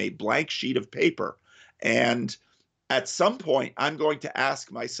 I am a blank sheet of paper. And at some point, I'm going to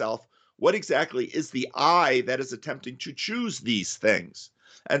ask myself, what exactly is the I that is attempting to choose these things?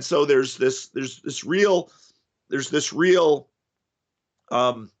 And so there's this real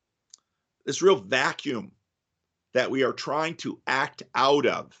vacuum that we are trying to act out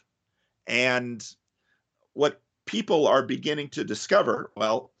of. And what people are beginning to discover,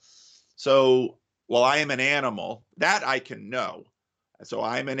 I am an animal, that I can know. So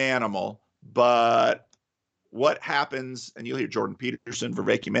I'm an animal, but what happens, and you'll hear Jordan Peterson,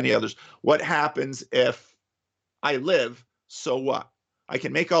 Vervaeke, many others, what happens if I live, so what? I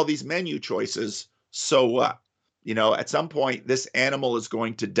can make all these menu choices, so what? At some point, this animal is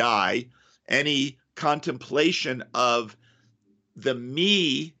going to die. Any contemplation of the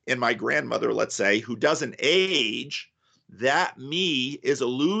me in my grandmother, let's say, who doesn't age, that me is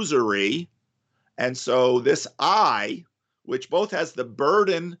illusory. And so this I, which both has the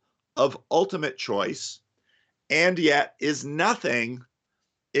burden of ultimate choice and yet is nothing,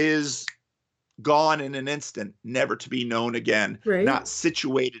 is gone in an instant, never to be known again, not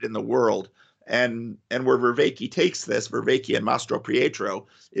situated in the world. And where Vervaeke takes this, Vervaeke and Mastro Pietro,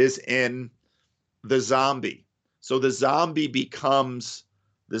 is in the zombie. So the zombie becomes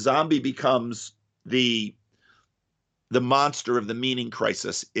the monster of the meaning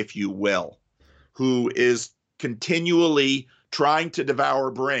crisis, if you will, who is continually trying to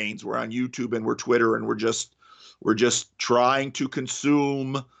devour brains. We're on YouTube and we're Twitter and we're just trying to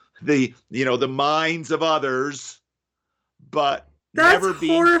consume the minds of others, but that's never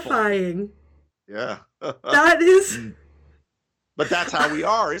being horrifying. Yeah. That is. But that's how we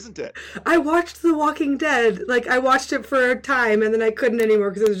are, isn't it? I watched The Walking Dead. I watched it for a time and then I couldn't anymore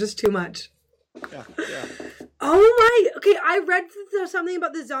because it was just too much. Yeah. Oh my. Okay, I read something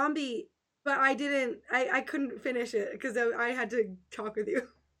about the zombie, but I didn't. I couldn't finish it because I had to talk with you.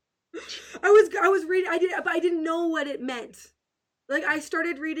 I was reading. But I didn't know what it meant. I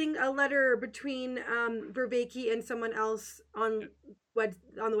started reading a letter between Vervaeke and someone else on the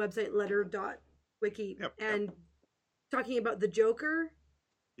website letter.wiki and talking about the Joker.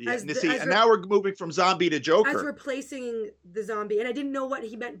 Yeah, and now we're moving from zombie to Joker. As replacing the zombie. And I didn't know what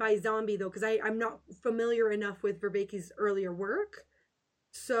he meant by zombie, though, because I'm not familiar enough with Vervaeke's earlier work.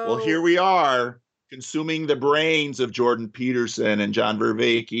 So, well, here we are consuming the brains of Jordan Peterson and John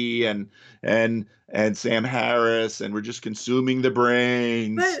Vervaeke and Sam Harris, and we're just consuming the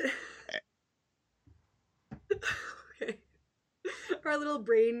brains. Okay. Our little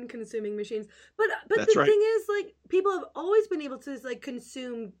brain consuming machines. But That's the thing is, people have always been able to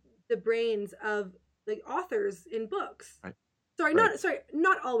consume the brains of authors in books. Right.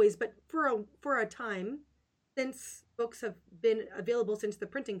 Not always, but for a time, since books have been available since the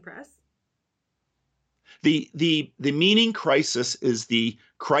printing press. The meaning crisis is the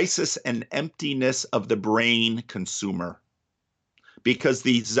crisis and emptiness of the brain consumer, because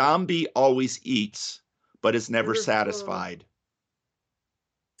the zombie always eats but is never satisfied.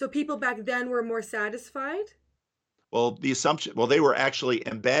 So people back then were more satisfied? Well, they were actually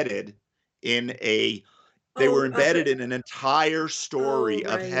embedded in in an entire story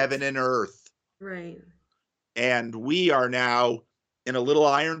of heaven and earth. Right. And we are now in a little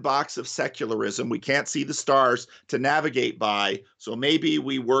iron box of secularism. We can't see the stars to navigate by. So maybe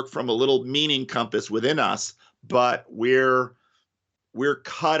we work from a little meaning compass within us, but we're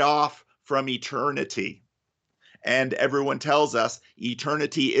cut off from eternity. And everyone tells us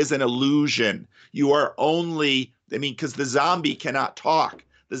eternity is an illusion. You are only, because the zombie cannot talk.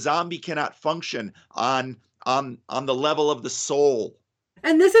 The zombie cannot function on the level of the soul.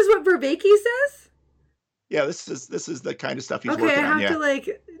 And this is what Vervaeke says? Yeah, this is the kind of stuff he's working on. Okay, I have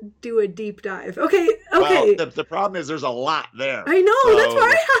to do a deep dive. Okay. Well, the problem is there's a lot there. I know, that's why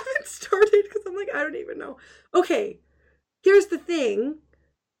I haven't started, because I'm like, I don't even know. Okay, here's the thing.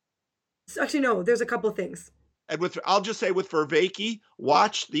 Actually, no, there's a couple things. And I'll just say with Vervaeke,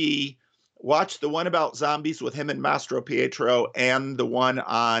 watch the one about zombies with him and Mastro Pietro, and the one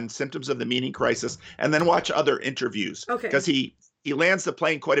on symptoms of the meaning crisis, and then watch other interviews. Okay. Because he lands the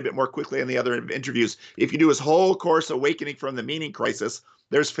plane quite a bit more quickly in the other interviews. If you do his whole course, Awakening from the Meaning Crisis,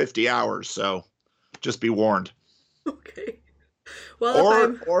 there's 50 hours. So just be warned. Okay.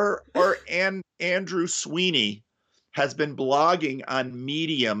 Well, and Andrew Sweeney has been blogging on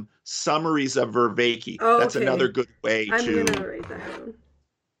Medium summaries of Vervaeke. Oh, that's another good way I'm gonna write that down.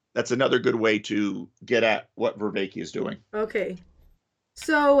 That's another good way to get at what Vervaeke is doing. Okay.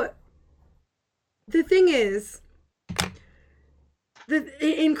 So the thing is,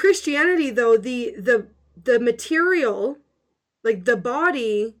 in Christianity, though, the material, like the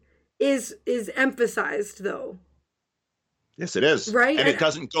body, is emphasized, though. Yes, it is. Right? And it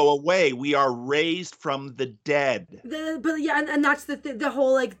doesn't go away. We are raised from the dead. And that's the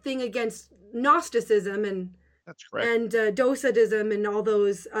whole thing against Gnosticism and that's correct. And Docetism and all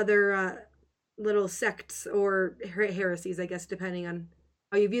those other little sects or heresies, I guess, depending on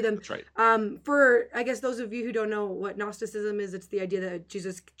how you view them. That's right. For, I guess, those of you who don't know what Gnosticism is, it's the idea that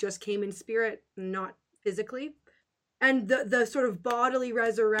Jesus just came in spirit, not physically. And the sort of bodily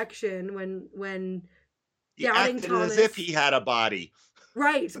resurrection when he acted Thomas, as if he had a body.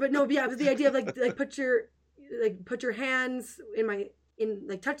 Right. But no, yeah, it was the idea of put your hands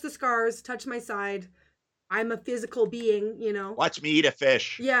touch the scars, touch my side. I'm a physical being, Watch me eat a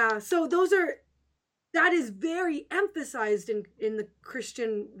fish. Yeah. So that is very emphasized in the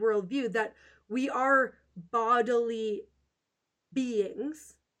Christian worldview, that we are bodily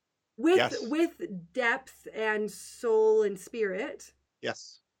beings with depth and soul and spirit.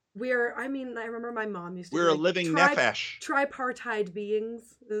 Yes. I remember my mom used to We're a living nefesh. Tripartite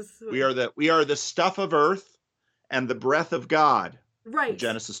beings. We are the stuff of earth and the breath of God. Right.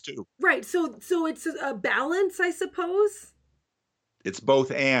 Genesis 2. Right. So it's a balance, I suppose. It's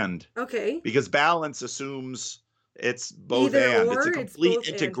both and. Okay. Because balance assumes it's both Either and. Or, it's a complete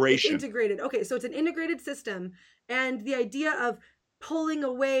integration. It's integrated. Okay, so it's an integrated system. And the idea of pulling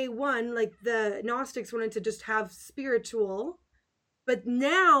away one, like the Gnostics wanted to just have spiritual, but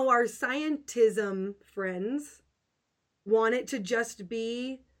now our scientism friends want it to just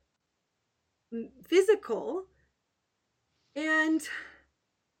be physical. And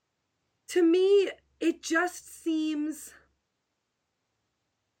to me, it just seems,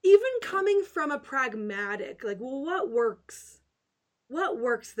 even coming from a pragmatic, what works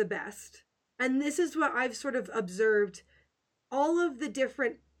the best? And this is what I've sort of observed, all of the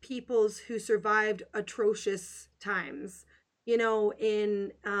different peoples who survived atrocious times,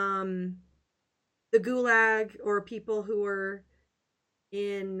 in the Gulag, or people who were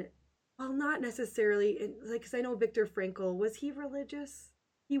in, well, not necessarily, because I know Viktor Frankl, was he religious?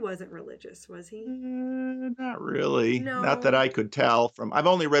 He wasn't religious, was he? Not really. No. Not that I could tell from. I've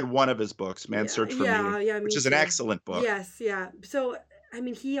only read one of his books, Man's Search for Meaning, which is an excellent book. Yes, yeah. So,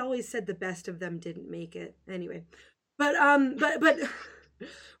 he always said the best of them didn't make it. Anyway, but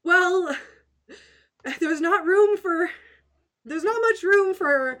well, there's not much room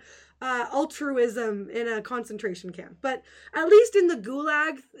for altruism in a concentration camp. But at least in the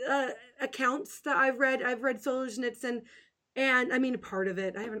Gulag accounts that I've read Solzhenitsyn. And part of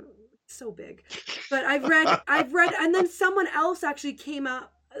it, I haven't, it's so big, but I've read, and then someone else actually came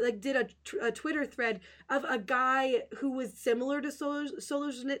out, did a Twitter thread of a guy who was similar to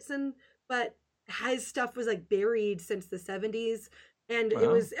Solzhenitsyn, but his stuff was buried since the 70s. And It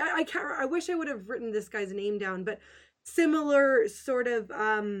was, I wish I would have written this guy's name down, but similar sort of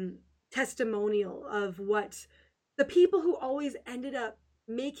testimonial of what the people who always ended up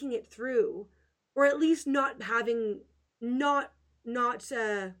making it through, or at least not bowing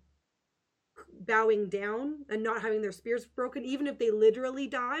down and not having their spears broken, even if they literally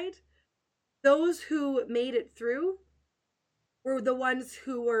died. Those who made it through were the ones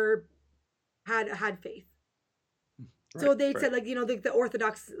who had faith. Right, so they said the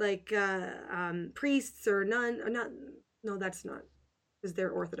Orthodox priests or no, that's not, because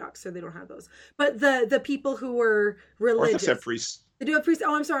they're Orthodox, so they don't have those. But the people who were religious. Orthodox have priests. They do have priests.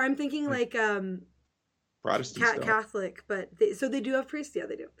 Oh, I'm sorry. I'm thinking Protestant Catholic, but they do have priests. Yeah,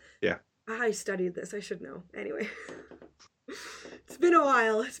 they do. Yeah. I studied this. I should know. Anyway. It's been a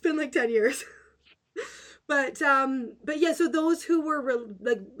while. It's been like 10 years. But yeah, so those who were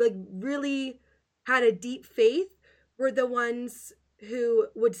really had a deep faith were the ones who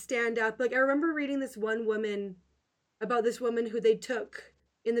would stand up. Like I remember reading this one woman about this woman who they took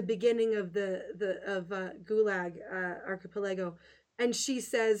in the beginning of the Gulag archipelago, and she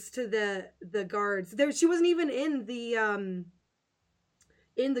says to the guards there, she wasn't even in the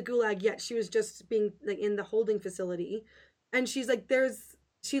Gulag yet. She was just being like in the holding facility, and she's like,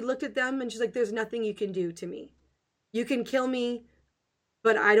 she looked at them and she's like, there's nothing you can do to me. You can kill me,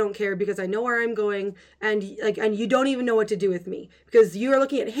 but I don't care because I know where I'm going, and you don't even know what to do with me because you're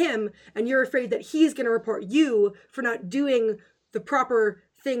looking at him and you're afraid that he's going to report you for not doing the proper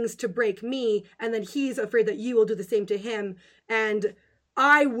things to break me, and then he's afraid that you will do the same to him, and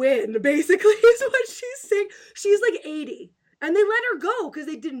I win, basically, is what she's saying. She's like 80, and they let her go because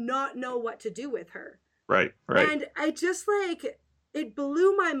they did not know what to do with her. Right. And I just it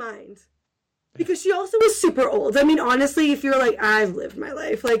blew my mind. Because she also was super old. I mean, honestly, if you're like, I've lived my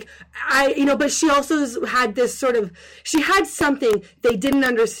life, but she also had this sort of, she had something they didn't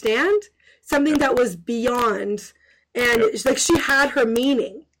understand, something that was beyond, and she had her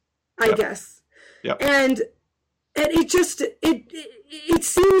meaning, I guess. Yeah. And it just, it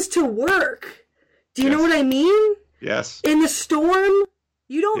seems to work. Do you know what I mean? Yes. In the storm,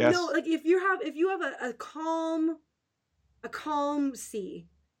 you don't know, like if you have a calm sea,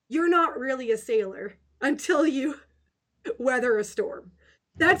 you're not really a sailor until you weather a storm.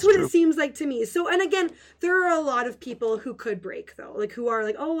 That's what true. It seems like to me. So, and again, there are a lot of people who could break though, like who are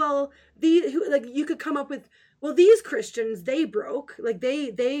like, oh, well, you could come up with, well, these Christians, they broke, like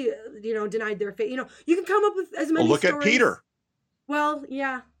they denied their faith. You can come up with as many look stories. At Peter. Well,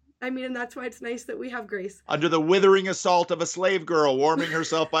 yeah. I mean, and that's why it's nice that we have grace. Under the withering assault of a slave girl warming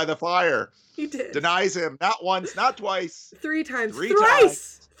herself by the fire. He did. Denies him, not once, not twice. 3 times.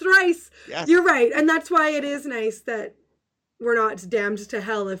 Thrice. Yes. You're right. And that's why it is nice that we're not damned to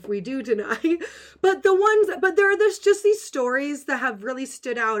hell if we do deny. But there's just these stories that have really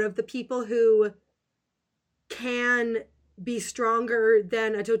stood out of the people who can be stronger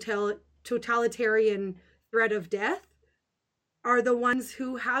than a totalitarian threat of death are the ones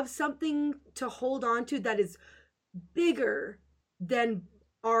who have something to hold on to that is bigger than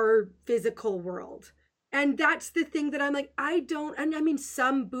our physical world. And that's the thing that I'm like,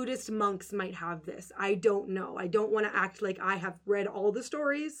 some Buddhist monks might have this. I don't know. I don't want to act like I have read all the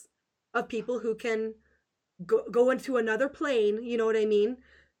stories of people who can go into another plane. You know what I mean?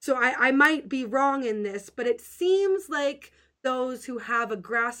 So I might be wrong in this, but it seems like those who have a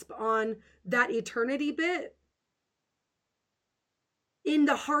grasp on that eternity bit in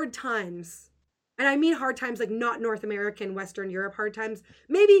the hard times. And I mean hard times, like not North American, Western Europe hard times.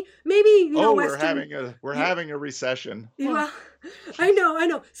 Maybe Western. We're having a recession. Well, I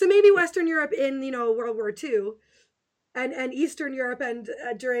know. So maybe Western Europe in World War II, and Eastern Europe and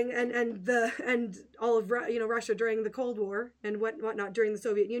during and all of Russia during the Cold War and whatnot during the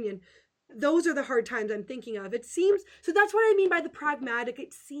Soviet Union. Those are the hard times I'm thinking of. It seems so. That's what I mean by the pragmatic.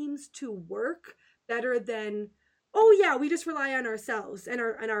 It seems to work better than, oh yeah, we just rely on ourselves and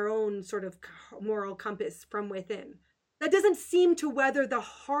our own sort of moral compass from within. That doesn't seem to weather the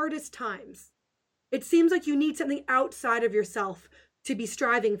hardest times. It seems like you need something outside of yourself to be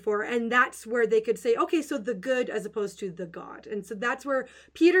striving for, and that's where they could say, okay, so the good as opposed to the God. And so that's where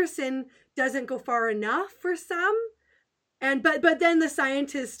Peterson doesn't go far enough for some. And but then the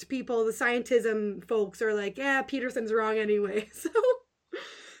scientist people, the scientism folks are like, yeah, Peterson's wrong anyway.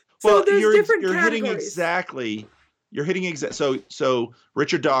 So there's different categories. You're hitting exactly. So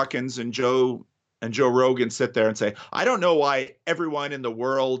Richard Dawkins and Joe Rogan sit there and say, I don't know why everyone in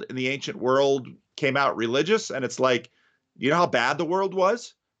the ancient world came out religious. And it's like, you know how bad the world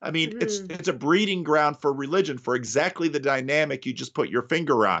was? I mean, it's a breeding ground for religion, for exactly the dynamic you just put your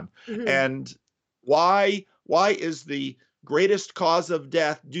finger on. Mm-hmm. And why is the greatest cause of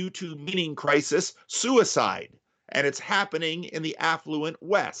death due to meaning crisis suicide? And it's happening in the affluent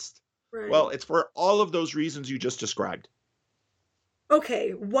West. Right. Well, it's for all of those reasons you just described.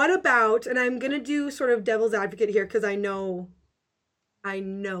 Okay, what about, and I'm going to do sort of devil's advocate here because I know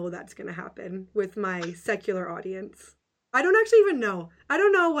that's going to happen with my secular audience. I don't actually even know. I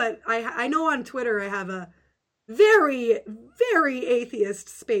don't know what, I know on Twitter I have a very, very atheist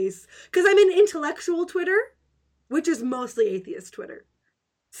space because I'm in intellectual Twitter, which is mostly atheist Twitter.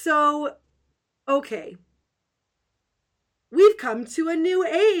 So, okay. We've come to a new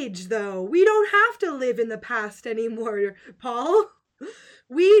age, though. We don't have to live in the past anymore, Paul.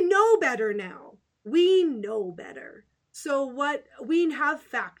 We know better now. We know better. So what we have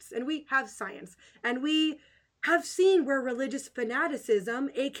facts and we have science and we have seen where religious fanaticism,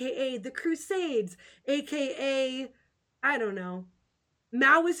 aka the Crusades, aka I don't know,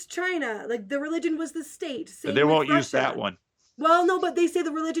 Maoist China, like the religion was the state. Same They won't with use that Russia. one. Well, no, but they say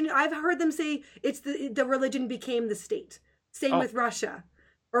the religion. I've heard them say it's the religion became the state. Same with Russia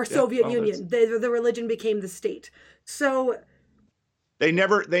or Soviet Union. The religion became the state. So they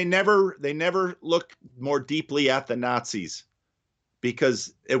never look more deeply at the Nazis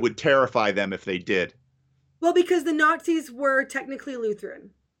because it would terrify them if they did. Well, because the Nazis were technically Lutheran.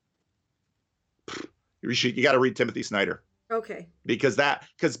 You got to read Timothy Snyder. Okay. Because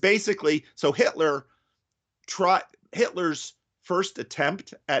basically, so Hitler's first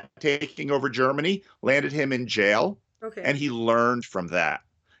attempt at taking over Germany landed him in jail. Okay. And he learned from that.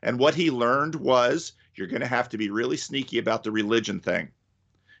 And what he learned was you're going to have to be really sneaky about the religion thing.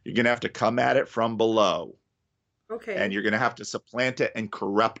 You're going to have to come at it from below. Okay. And you're going to have to supplant it and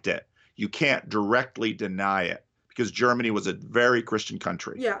corrupt it. You can't directly deny it because Germany was a very Christian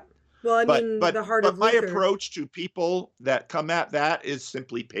country. Yeah. Well, I mean, the heart of my Luther. approach to people that come at that is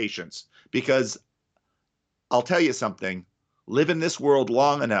simply patience. Because I'll tell you something, live in this world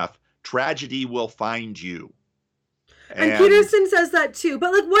long enough, tragedy will find you. And Peterson says that too.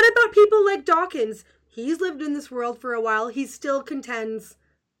 But like, what about people like Dawkins? He's lived in this world for a while. He still contends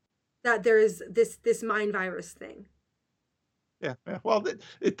that there is this mind virus thing. Yeah. Well,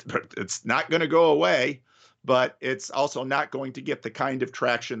 it's not going to go away, but it's also not going to get the kind of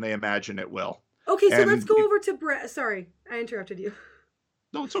traction they imagine it will. Okay, so let's go over to Brett. Sorry, I interrupted you.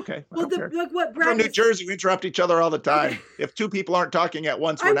 No, it's okay. Well, what Brett from New Jersey, we interrupt each other all the time. Okay. If two people aren't talking at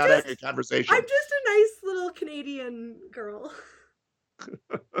once, we're not having a conversation. I'm just a nice little Canadian girl.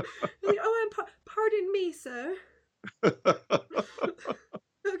 Like, pardon me, sir.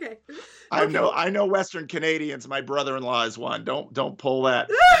 Okay. I know Western Canadians. My brother-in-law is one. Don't pull that.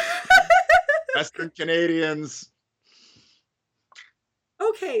 Western Canadians.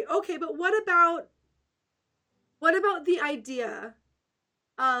 Okay, but what about the idea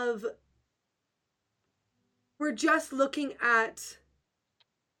of we're just looking at,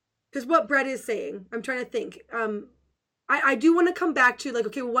 because what Brett is saying, I'm trying to think. I do want to come back to like,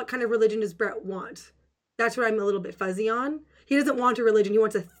 okay, well, what kind of religion does Brett want? That's what I'm a little bit fuzzy on. He doesn't want a religion. He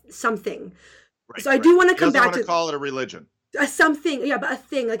wants something. Right, so I do want to come back to call it a religion. A something, yeah, but a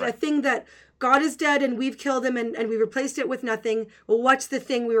thing, like a thing that God is dead and we've killed him and we replaced it with nothing. Well, what's the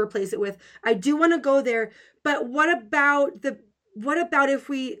thing we replace it with? I do want to go there, but what about if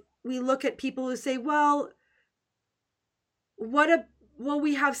we look at people who say, well,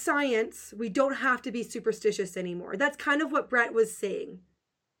 we have science. We don't have to be superstitious anymore. That's kind of what Brett was saying.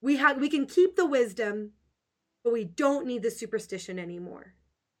 We can keep the wisdom, but we don't need the superstition anymore.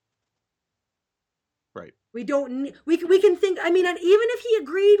 Right. We don't need, we can think, I mean, and even if he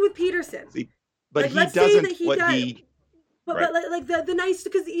agreed with Peterson. See, but like, he doesn't But like the nice,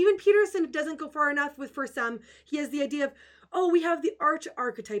 because even Peterson doesn't go far enough for some. He has the idea of, we have the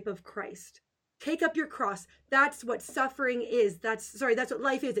archetype of Christ. Take up your cross. That's what suffering is. That's what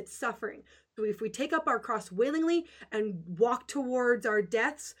life is. It's suffering. So if we take up our cross willingly and walk towards our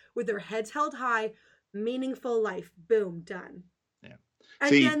deaths with our heads held high, meaningful life, boom, done. Yeah.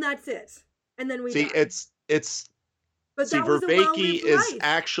 And then that's it. And then we die. But Vervaeke is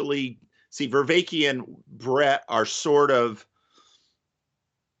actually, Vervaeke and Brett are sort of,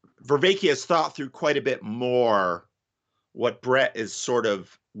 Vervaeke has thought through quite a bit more what Brett is sort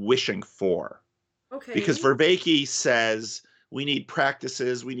of wishing for. Okay. Because Vervaeke says we need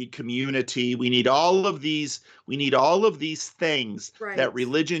practices, we need community, we need all of these things that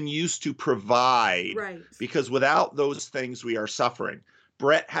religion used to provide. Right. Because without those things, we are suffering.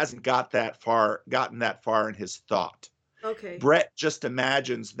 Brett hasn't gotten that far in his thought. Okay. Brett just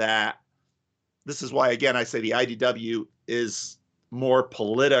imagines that. This is why, again, I say the IDW is more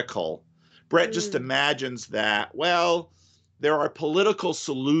political. Brett just imagines that, well, there are political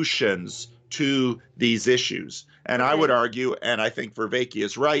solutions to these issues. And I would argue, and I think Vervaeke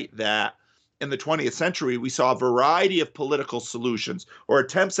is right, that in the 20th century, we saw a variety of political solutions or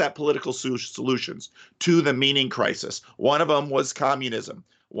attempts at political solutions to the meaning crisis. One of them was communism.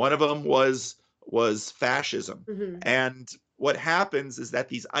 One of them was fascism. Mm-hmm. And what happens is that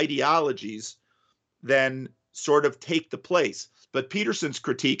these ideologies then sort of take the place. But Peterson's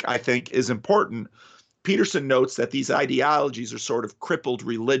critique, I think, is important. Peterson notes that these ideologies are sort of crippled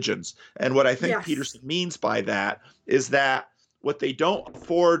religions. And what I think Peterson means by that is that what they don't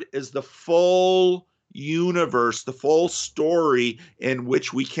afford is the full universe, the full story in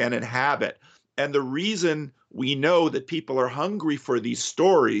which we can inhabit. And the reason we know that people are hungry for these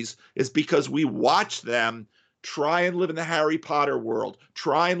stories is because we watch them try and live in the Harry Potter world,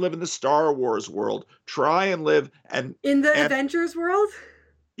 try and live in the Star Wars world, try and live in the Avengers world.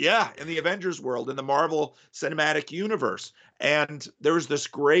 Yeah, in the Avengers world, in the Marvel Cinematic Universe. And there's this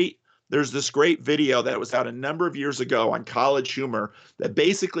great video that was out a number of years ago on College Humor that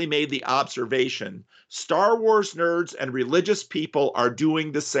basically made the observation: Star Wars nerds and religious people are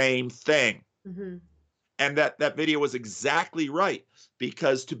doing the same thing. Mm-hmm. And that video was exactly right,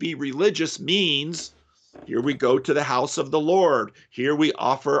 because to be religious means, here we go to the house of the Lord. Here we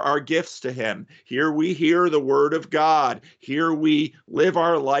offer our gifts to him. Here we hear the word of God. Here we live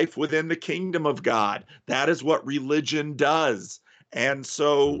our life within the kingdom of God. That is what religion does. And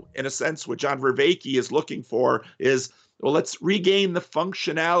so, in a sense, what John Vervaeke is looking for is, well, let's regain the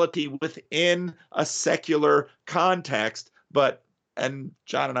functionality within a secular context. But, and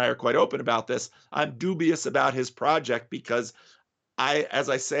John and I are quite open about this, I'm dubious about his project, because as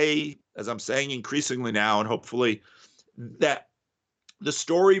I'm saying increasingly now, and hopefully, that the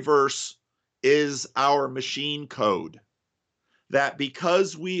Storyverse is our machine code. That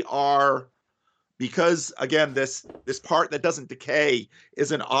because again, this part that doesn't decay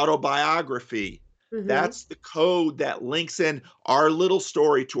is an autobiography. Mm-hmm. That's the code that links in our little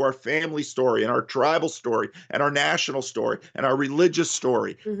story to our family story and our tribal story and our national story and our religious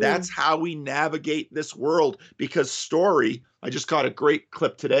story. Mm-hmm. That's how we navigate this world, because story, I just caught a great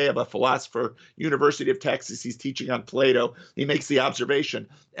clip today of a philosopher, University of Texas. He's teaching on Plato. He makes the observation: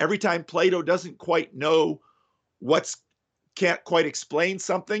 every time Plato doesn't quite know can't quite explain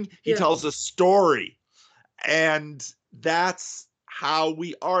something, he tells a story. And that's how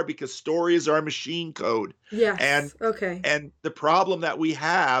we are, because story is our machine code. Yes. And the problem that we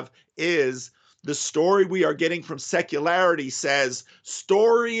have is the story we are getting from secularity says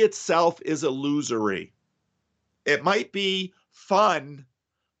story itself is illusory. It might be fun,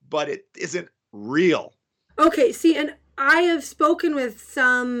 but it isn't real. Okay, see, and I have spoken with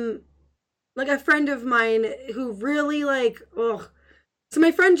some, like a friend of mine who really so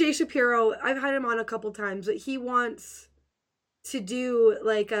my friend Jay Shapiro, I've had him on a couple times, but he wants to do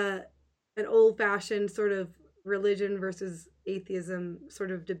like an old-fashioned sort of religion versus atheism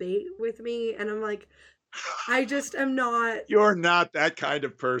sort of debate with me, and I'm like, I just am not. You're not that kind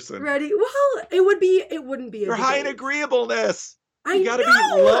of person. Ready? Well, it wouldn't be a You're debate. high in agreeableness. You got to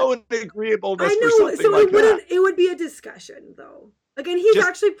be low in agreeableness. I know. For something so like it would be a discussion, though. Again, he's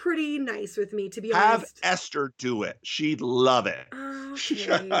actually pretty nice with me, to be honest. Have Esther do it. She'd love it. Okay.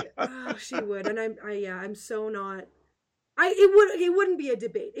 She would. And I'm so not. It wouldn't be a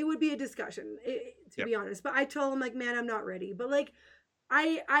debate. It would be a discussion, to be honest. But I told him, like, man, I'm not ready. But like,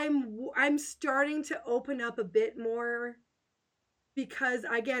 I'm starting to open up a bit more, because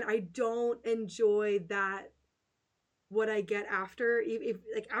again, I don't enjoy that. What I get after, if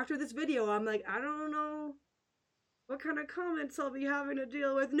like after this video, I'm like, I don't know what kind of comments I'll be having to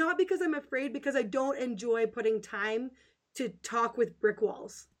deal with. Not because I'm afraid, because I don't enjoy putting time to talk with brick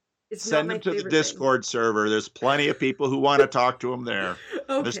walls. It's Send them to the Discord server. There's plenty of people who want to talk to them there.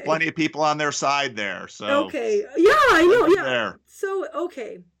 Okay. There's plenty of people on their side there. So okay, yeah, I know, yeah. There. So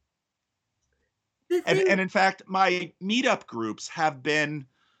okay. And in fact, my meetup groups have been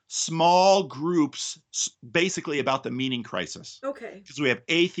small groups, basically about the meaning crisis. Okay. Because we have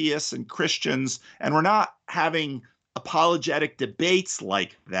atheists and Christians, and we're not having apologetic debates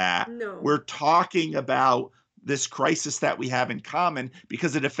like that. No. We're talking about this crisis that we have in common,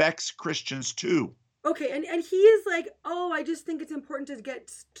 because it affects Christians too. Okay, and he is like, oh, I just think it's important to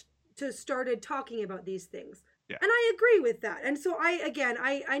get started talking about these things. Yeah. And I agree with that. And so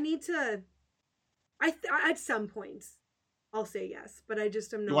I need to, at some points, I'll say yes, but I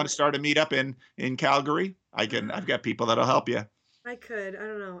just am not. You want to start a meetup in Calgary? I've got people that'll help you. I could. I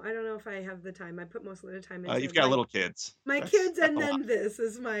don't know if I have the time. I put most of the time into you've got little kids. Kids, and then this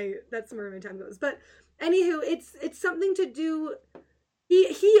is that's where my time goes. But anywho, it's something to do.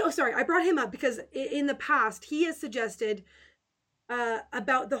 I brought him up because in the past he has suggested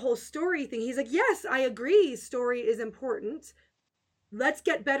about the whole story thing. He's like, yes, I agree, story is important. Let's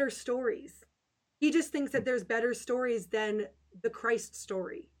get better stories. He just thinks that there's better stories than the Christ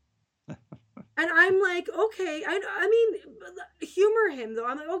story. And I'm like, okay, I mean, humor him though.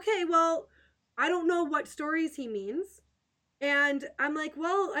 I'm like, okay, well, I don't know what stories he means. And I'm like,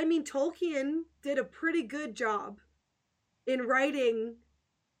 well, I mean, Tolkien did a pretty good job in writing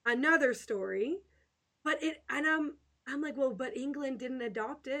another story, I'm like, well, but England didn't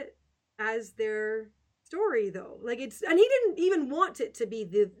adopt it as their story though. Like and he didn't even want it to be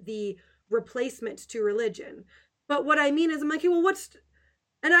the replacement to religion. But what I mean is, I'm like, okay, well,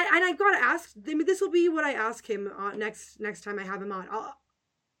 and I've got to ask. I mean, this will be what I ask him next time I have him on.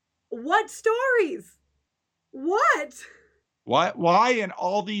 What stories? What? Why in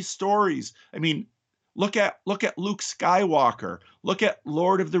all these stories? I mean, look at Luke Skywalker, look at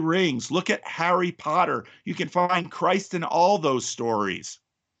Lord of the Rings, look at Harry Potter. You can find Christ in all those stories.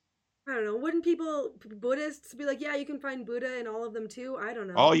 I don't know. Wouldn't Buddhists be like, yeah, you can find Buddha in all of them too? I don't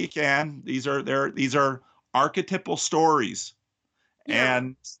Oh, know. you can. These are archetypal stories. Yeah.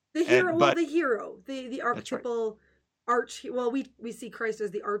 And The hero, well, but the hero, the that's right. archetypal arch, well, we see Christ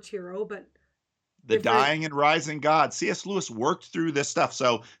as the arch hero, but The different. dying and rising God. C.S. Lewis worked through this stuff.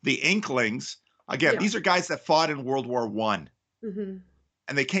 So the Inklings, again, Yeah. these are guys that fought in World War One. Mm-hmm.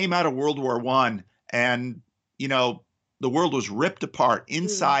 And they came out of World War One, and you know the world was ripped apart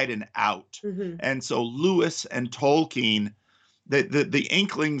inside and out. Mm-hmm. And so Lewis and Tolkien, the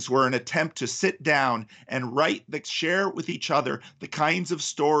Inklings were an attempt to sit down and share with each other the kinds of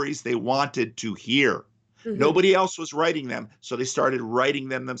stories they wanted to hear. Mm-hmm. Nobody else was writing them, so they started writing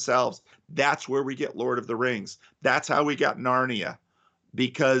them themselves. That's where we get Lord of the Rings. That's how we got Narnia,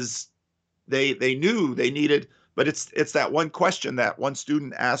 because they knew they needed. But it's that one question that one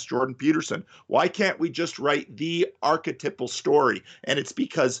student asked Jordan Peterson: why can't we just write the archetypal story? And it's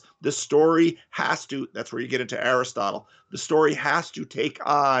because the story has to, that's where you get into Aristotle, the story has to take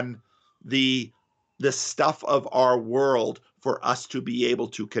on the stuff of our world for us to be able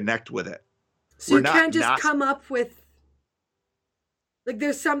to connect with it. So We're you can't not just not come up with, like,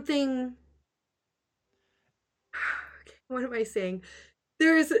 there's something. What am I saying?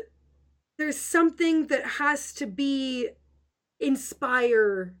 There's there's something that has to be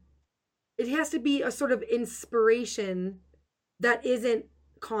inspire. It has to be a sort of inspiration that isn't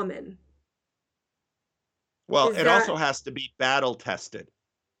common. Well, Is it that also has to be battle tested.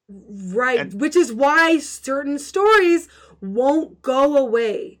 right? And Which is why certain stories won't go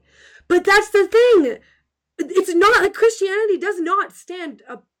away. But that's the thing. It's not like Christianity does not stand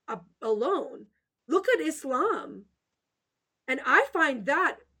up alone. Look at Islam. And I find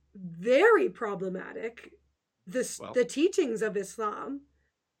that very problematic, well, the teachings of Islam.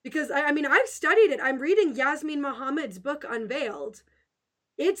 Because I mean, I've studied it. I'm reading Yasmin Mohammed's book Unveiled.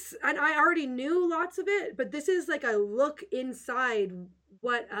 And I already knew lots of it, but this is like a look inside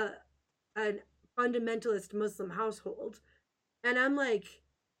what a fundamentalist Muslim household. And I'm like,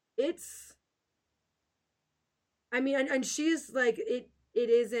 it's, I mean, and she's like, it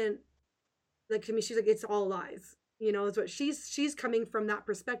isn't, like, to me, she's like, it's all lies. You know, it's what she's coming from that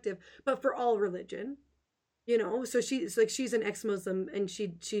perspective, but for all religion, you know. So she's like, she's an ex-Muslim, and she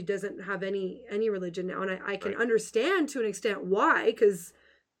doesn't have any religion now, and I can right. understand to an extent why, because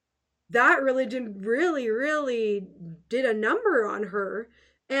that religion really did a number on her.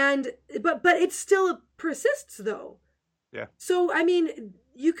 And but it still persists though. Yeah. So I mean,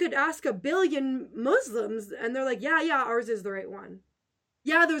 you could ask a billion Muslims and they're like, yeah, ours is the right one.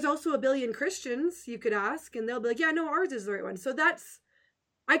 Yeah, there's also a billion Christians you could ask, and they'll be like, yeah, no, ours is the right one. So that's,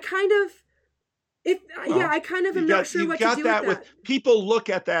 I kind of, I kind of am not sure what to do with that. People look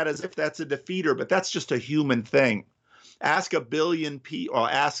at that as if that's a defeater, but that's just a human thing. Ask a billion people, or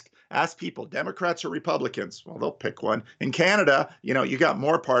ask people, Democrats or Republicans. Well, they'll pick one. In Canada, you got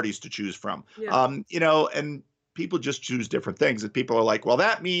more parties to choose from. Yeah. And people just choose different things. And people are like, well,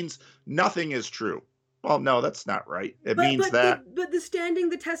 that means nothing is true. Well, no, that's not right. It means that. But the standing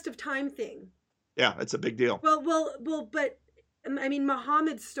the test of time thing. Yeah, it's a big deal. Well, but I mean,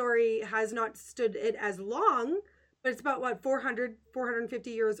 Muhammad's story has not stood it as long, but it's about what, 450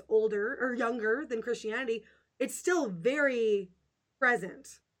 years older or younger than Christianity. It's still very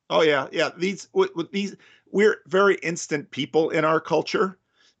present. Oh yeah. These we're very instant people in our culture.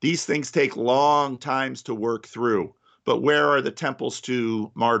 These things take long times to work through. But where are the temples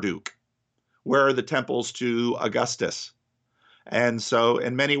to Marduk? Where are the temples to Augustus? And so,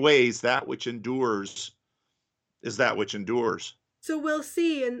 in many ways, that which endures is that which endures. So we'll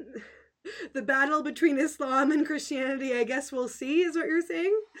see. And the battle between Islam and Christianity, I guess we'll see, is what you're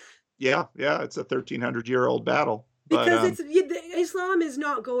saying? Yeah, it's a 1,300-year-old battle. Because Islam is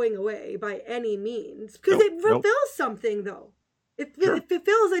not going away by any means. Because it fulfills something, though. It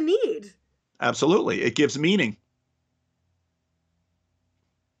fulfills a need. Absolutely. It gives meaning.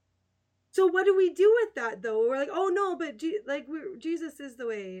 So what do we do with that, though? We're like, oh no, but Jesus is the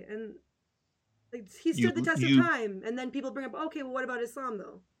way, and like he stood the test of time. And then people bring up, okay, well, what about Islam,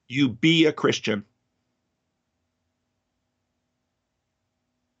 though? You be a Christian.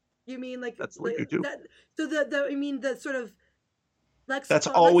 You mean like that's what you do? So the sort of that's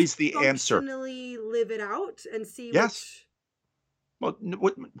always the answer. Functionally live it out and see. Yes. Well,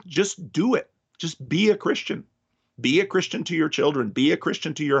 just do it. Just be a Christian. Be a Christian to your children. Be a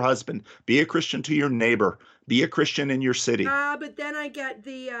Christian to your husband. Be a Christian to your neighbor. Be a Christian in your city. But then I get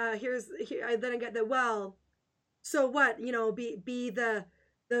then I get the, well, So what, be the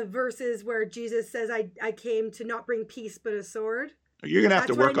verses where Jesus says, I came to not bring peace but a sword. You're going to have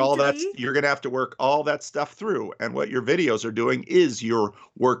to work all that. You're going to have to work all that stuff through. And what your videos are doing is you're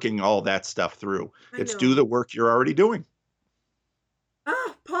working all that stuff through. It's do the work you're already doing.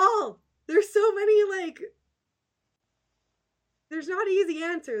 Ah, Paul, there's so many, there's not easy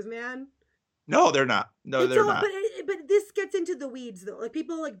answers, man. No, they're not. No, they're not. But this gets into the weeds, though. Like,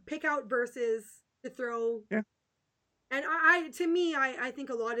 people pick out verses to throw. Yeah. And to me, I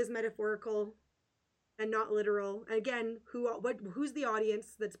think a lot is metaphorical and not literal. And again, who's the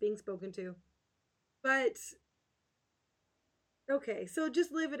audience that's being spoken to? But okay, so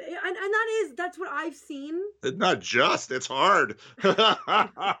just live it, and that's what I've seen. It's not just, it's hard. No,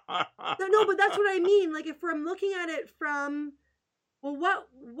 but that's what I mean. Like, if I'm looking at it from, well,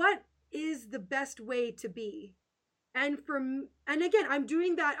 what is the best way to be? And again, I'm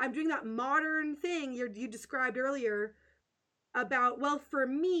doing that modern thing you described earlier about, well, for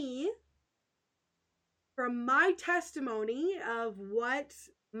me, from my testimony of what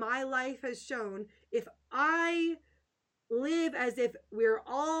my life has shown, if I live as if we're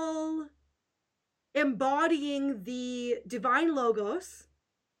all embodying the divine logos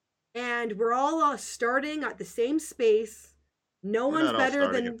and we're all starting at the same space, no one's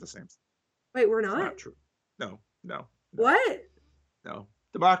better than at the same. Wait, we're not? It's not true. No. What? No.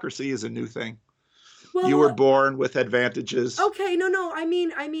 Democracy is a new thing. Well, you were born with advantages. Okay, no. I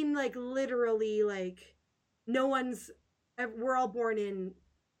mean like literally, like we're all born in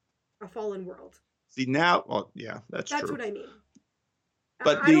a fallen world. See, now, well, yeah, that's true. That's what I mean.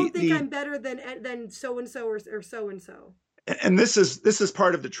 But I don't think I'm better than so and so or so and so. And this is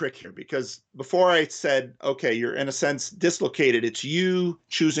part of the trick here, because before I said, okay, you're in a sense dislocated. It's you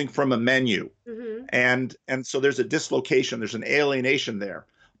choosing from a menu, and so there's a dislocation, there's an alienation there.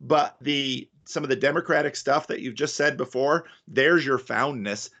 But some of the democratic stuff that you've just said before, there's your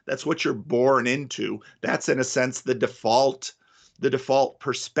foundness. That's what you're born into. That's in a sense the default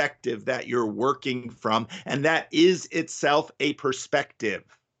perspective that you're working from, and that is itself a perspective.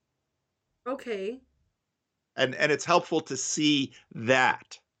 Okay. And it's helpful to see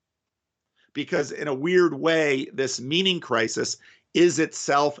that, because in a weird way, this meaning crisis is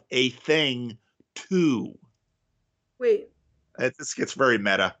itself a thing too. Wait. This gets very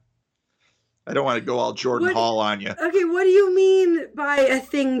meta. I don't want to go all Jordan Hall on you. Okay, what do you mean by a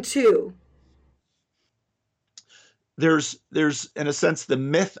thing too? There's in a sense the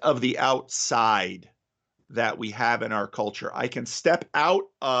myth of the outside that we have in our culture. I can step out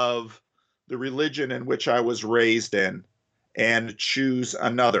of the religion in which I was raised in and choose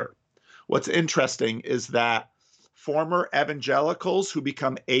another. What's interesting is that former evangelicals who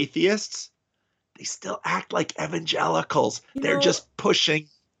become atheists, they still act like evangelicals. They're just pushing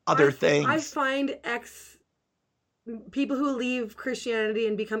other things. I find people who leave Christianity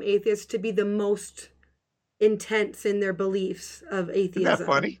and become atheists to be the most intense in their beliefs of atheism. Isn't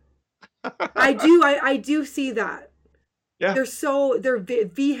that funny? I do see that. Yeah. They're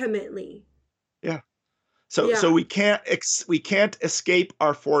vehemently. Yeah. So we can't escape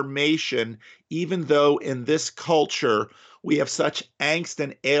our formation, even though in this culture we have such angst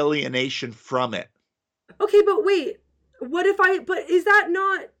and alienation from it. Okay, but wait. But is that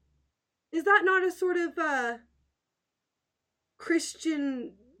not a sort of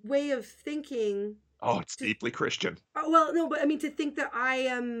Christian way of thinking? Oh, it's deeply Christian. Well, no, but I mean, to think that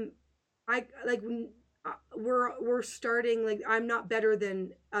we're starting, like, I'm not better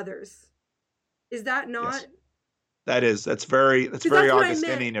than others. Is that not? Yes. That's very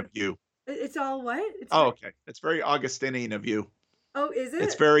Augustinian of you. It's all what? Okay. It's very Augustinian of you. Oh, is it?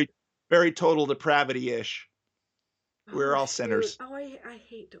 It's very, very total depravity-ish. We're all sinners. Oh, I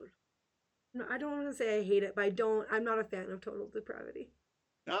hate total. No, I don't want to say I hate it, but I'm not a fan of total depravity.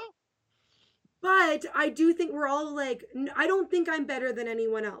 No. But I do think we're all I don't think I'm better than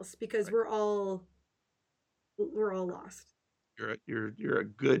anyone else, because we're all lost. You're a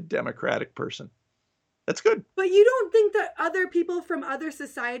good democratic person. That's good. But you don't think that other people from other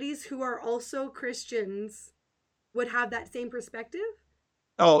societies who are also Christians would have that same perspective?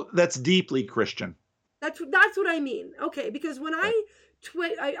 Oh, that's deeply Christian. That's what I mean. Okay, because when I've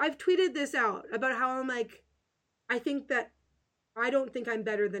tweeted this out about how I'm like, I don't think I'm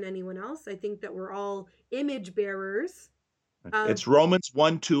better than anyone else. I think that we're all image bearers. It's Romans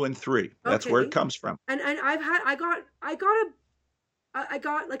 1, 2, and 3. That's where it comes from. And I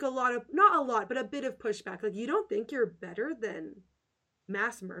got like a lot of, not a lot, but a bit of pushback. Like, you don't think you're better than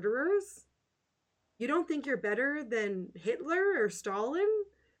mass murderers? You don't think you're better than Hitler or Stalin?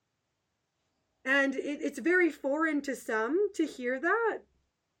 And it's very foreign to some to hear that.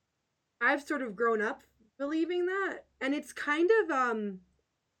 I've sort of grown up believing that. And it's kind of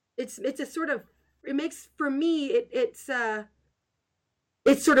it's a sort of, it makes, for me, it's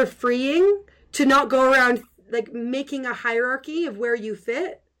sort of freeing to not go around like making a hierarchy of where you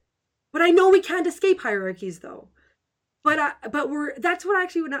fit. But I know we can't escape hierarchies though. But that's what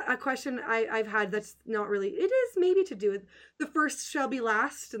actually, a question I've had that's not really, it is maybe to do with the first shall be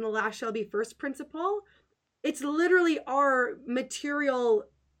last and the last shall be first principle. It's literally our material,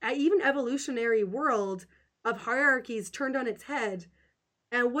 even evolutionary world of hierarchies turned on its head.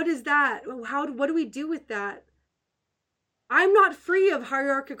 And what is that? What do we do with that? I'm not free of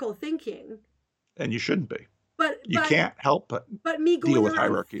hierarchical thinking. And you shouldn't be. But you can't help but me going deal with around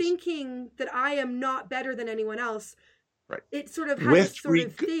hierarchies. Thinking that I am not better than anyone else. Right. It sort of has this sort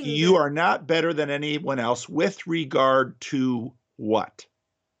of thing. You are not better than anyone else with regard to what?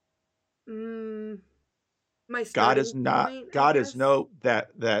 My God is not. Point, God is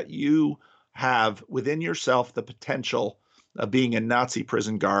that you have within yourself the potential of being a Nazi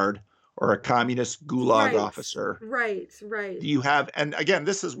prison guard or a communist gulag officer. Right. You have, and again,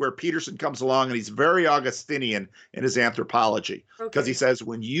 this is where Peterson comes along, and he's very Augustinian in his anthropology, because he says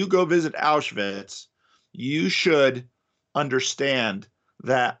when you go visit Auschwitz, you should understand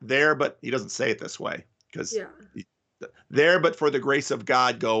that there, but he doesn't say it this way, because there, but for the grace of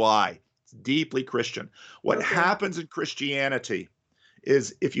God go I. It's deeply Christian. What happens in Christianity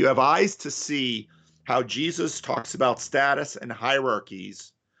is, if you have eyes to see how Jesus talks about status and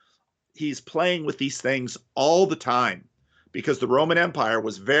hierarchies, he's playing with these things all the time, because the Roman Empire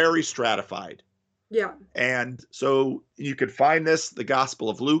was very stratified. Yeah. And so you could find this, the Gospel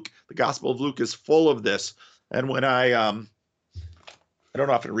of Luke. The Gospel of Luke is full of this. And when I don't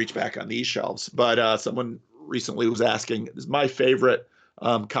often reach back on these shelves, but someone recently was asking, is my favorite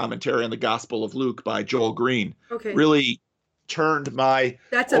commentary on the Gospel of Luke by Joel Green. Really turned my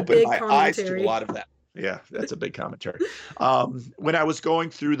eyes to a lot of that. Yeah, that's a big commentary. When I was going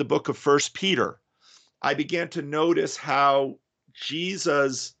through the book of First Peter, I began to notice how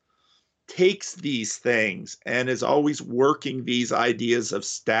Jesus takes these things and is always working these ideas of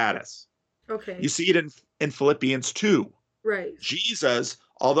status. You see it in Philippians 2. Right. Jesus,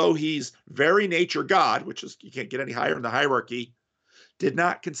 although he's very nature God, which is, you can't get any higher in the hierarchy, did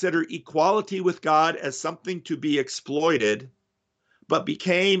not consider equality with God as something to be exploited, but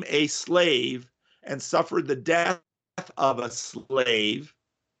became a slave and suffered the death of a slave.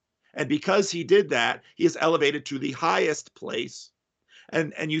 And because he did that, he is elevated to the highest place.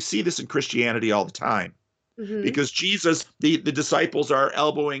 And you see this in Christianity all the time. Because Jesus, the disciples are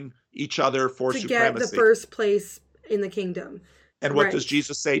elbowing each other for supremacy. To get the first place in the kingdom. And what does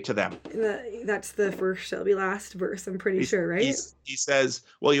Jesus say to them? That's the first shall be last verse, I'm pretty sure, right? He says,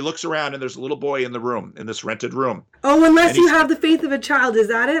 well, he looks around and there's a little boy in the room, in this rented room. Oh, unless you have the faith of a child, is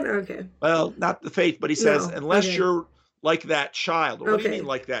that it? Okay. Well, not the faith, but he says, unless you're like that child. What do you mean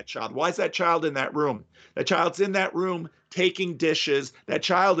like that child? Why is that child in that room? That child's in that room taking dishes. That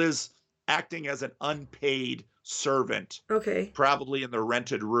child is acting as an unpaid servant. Probably in the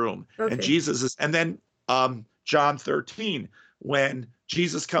rented room. And Jesus is, and then John 13, when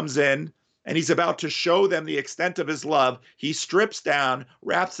Jesus comes in and he's about to show them the extent of his love, he strips down,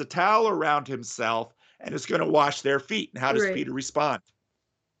 wraps a towel around himself, and is going to wash their feet. And how does Peter respond?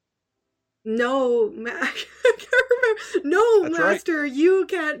 No, I can't remember. No, that's Master, you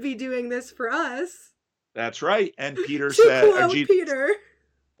can't be doing this for us. That's right. And Peter said, Peter.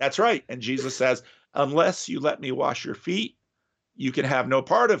 That's right. And Jesus says, unless you let me wash your feet, you can have no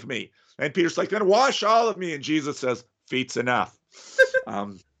part of me. And Peter's like, then wash all of me. And Jesus says, feet's enough.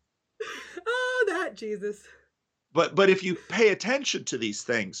 Oh, that Jesus. But if you pay attention to these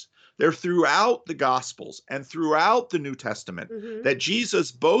things, they're throughout the Gospels and throughout the New Testament that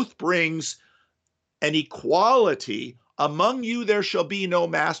Jesus both brings an equality. Among you there shall be no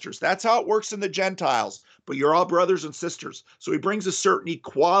masters. That's how it works in the Gentiles. But you're all brothers and sisters. So he brings a certain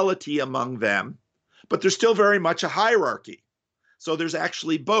equality among them, but there's still very much a hierarchy. So there's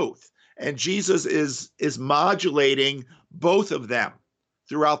actually both. And Jesus is modulating both of them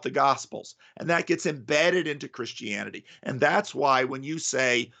throughout the Gospels. And that gets embedded into Christianity. And that's why when you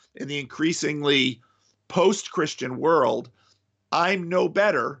say in the increasingly post-Christian world, I'm no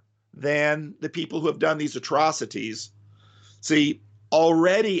better than the people who have done these atrocities. See,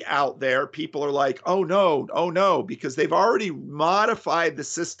 already out there, people are like, oh no, because they've already modified the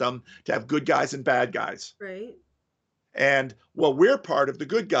system to have good guys and bad guys. Right. And well, we're part of the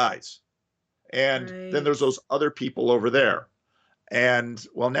good guys. And then there's those other people over there. And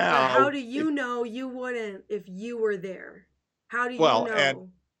well, now. But how do you know you wouldn't if you were there? How do you know?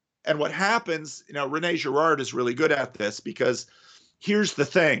 And what happens, Rene Girard is really good at this, because here's the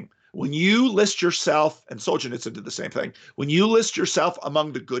thing. When you list yourself, and Solzhenitsyn did the same thing, when you list yourself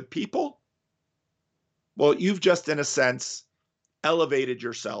among the good people, well, you've just, in a sense, elevated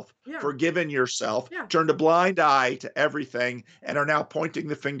yourself, forgiven yourself, turned a blind eye to everything, and are now pointing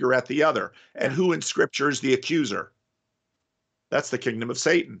the finger at the other. And who in Scripture is the accuser? That's the kingdom of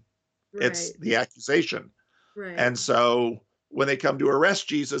Satan. Right. It's the accusation. Right. And so when they come to arrest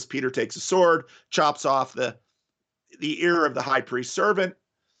Jesus, Peter takes a sword, chops off the ear of the high priest's servant.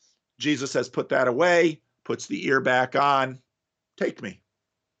 Jesus says, put that away, puts the ear back on, take me.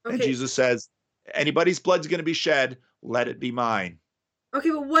 Okay. And Jesus says, anybody's blood's going to be shed, let it be mine. Okay,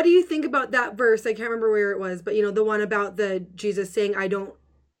 but what do you think about that verse? I can't remember where it was, but the one about the Jesus saying, I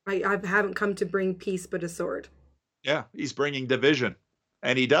haven't come to bring peace but a sword. Yeah, he's bringing division.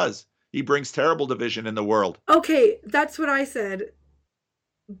 And he does. He brings terrible division in the world. Okay, that's what I said.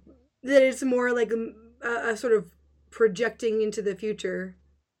 That it's more like a sort of projecting into the future.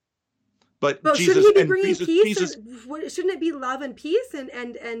 But Jesus, shouldn't he be bringing peace? Shouldn't it be love and peace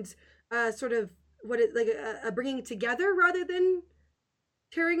and sort of a bringing together rather than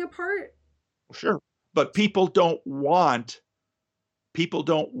tearing apart? Sure, but people don't want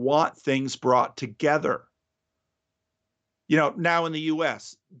things brought together. Now in the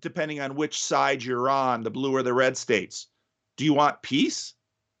U.S., depending on which side you're on, the blue or the red states, do you want peace?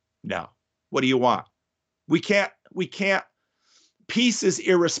 No. What do you want? We can't. Peace is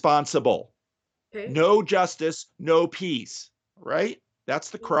irresponsible. Okay. No justice, no peace. Right? That's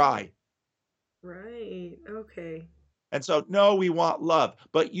the cry. Right. Okay. And so, no, we want love,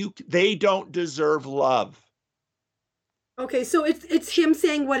 but they don't deserve love. Okay, so it's him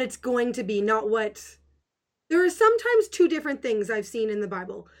saying what it's going to be, not what. There are sometimes two different things I've seen in the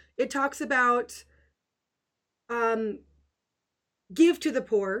Bible. It talks about give to the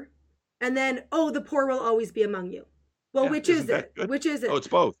poor, and then, the poor will always be among you. Well, which is it? Which is it? Oh, it's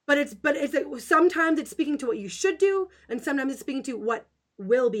both. But it's sometimes it's speaking to what you should do, and sometimes it's speaking to what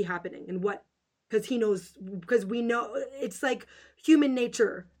will be happening and what, because we know it's like human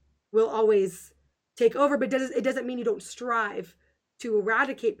nature will always take over, but it doesn't mean you don't strive to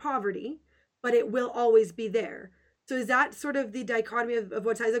eradicate poverty, but it will always be there. So is that sort of the dichotomy of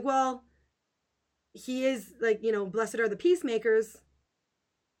what's like, well, he is like, blessed are the peacemakers,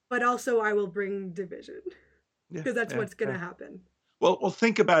 but also I will bring division because that's what's going to happen. Well,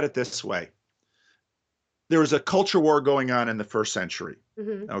 think about it this way. There was a culture war going on in the first century.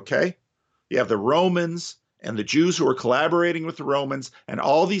 Mm-hmm. Okay. You have the Romans and the Jews who were collaborating with the Romans and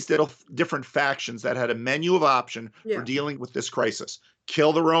all these different factions that had a menu of option for dealing with this crisis.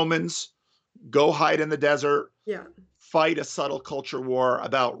 Kill the Romans, go hide in the desert, fight a subtle culture war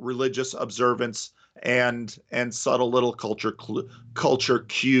about religious observance and subtle little culture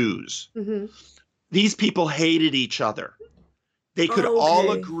cues. Mm-hmm. These people hated each other. They could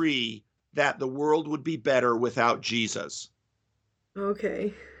all agree that the world would be better without Jesus.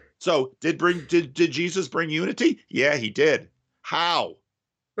 Okay. So did Jesus bring unity? Yeah, he did. How?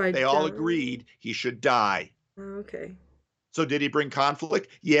 They all agreed he should die. Okay. So did he bring conflict?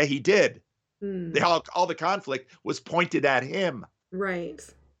 Yeah, he did. All the conflict was pointed at him. Right.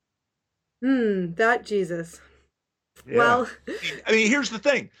 That Jesus. Yeah. Well, I mean, here's the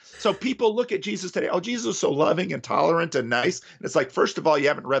thing. So people look at Jesus today. Oh, Jesus is so loving and tolerant and nice. And it's like, first of all, you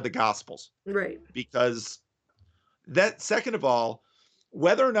haven't read the Gospels. Right. Because second of all,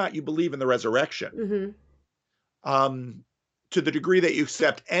 whether or not you believe in the resurrection, to the degree that you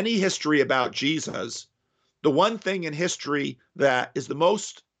accept any history about Jesus, the one thing in history that was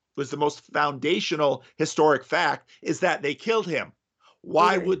the most foundational historic fact is that they killed him.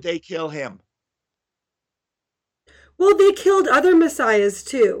 Why would they kill him? Well, they killed other messiahs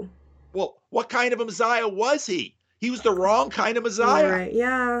too. Well, what kind of a messiah was he? He was the wrong kind of messiah. Right.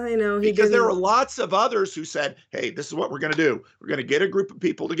 Yeah, I know. Because there were lots of others who said, hey, this is what we're going to do. We're going to get a group of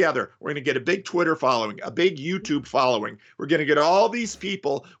people together. We're going to get a big Twitter following, a big YouTube following. We're going to get all these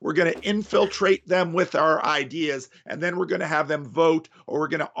people. We're going to infiltrate them with our ideas. And then we're going to have them vote, or we're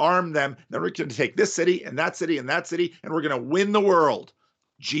going to arm them. Then we're going to take this city and that city and that city, and we're going to win the world.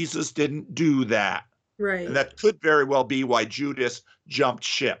 Jesus didn't do that. Right. And that could very well be why Judas jumped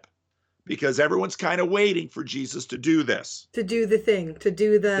ship. Because everyone's kind of waiting for Jesus to do this. To do the thing. To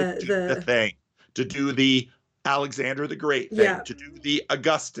do the thing. To do the Alexander the Great thing. To do the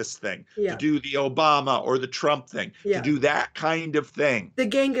Augustus thing. To do the Obama or the Trump thing. To do that kind of thing. The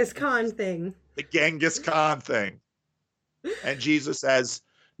Genghis Khan thing. The Genghis Khan thing. And Jesus says,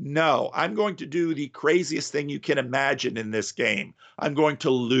 no, I'm going to do the craziest thing you can imagine in this game. I'm going to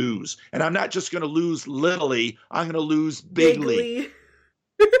lose. And I'm not just going to lose littly. I'm going to lose bigly.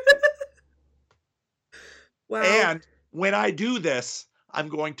 Wow. And when I do this, I'm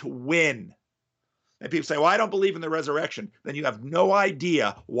going to win. And people say, well, I don't believe in the resurrection. Then you have no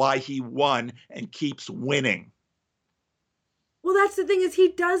idea why he won and keeps winning. Well, that's the thing, is he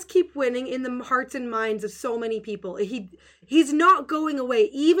does keep winning in the hearts and minds of so many people. He's not going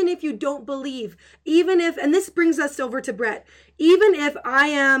away, even if you don't believe. Even if, and this brings us over to Brett, even if I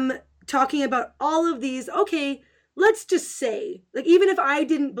am talking about all of these, okay, let's just say, like, even if I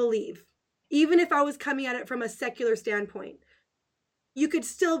didn't believe, even if I was coming at it from a secular standpoint, you could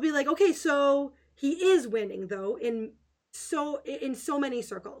still be like, okay, so he is winning, though, in so many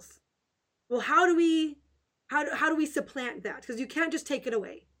circles. Well, how do we supplant that? Because you can't just take it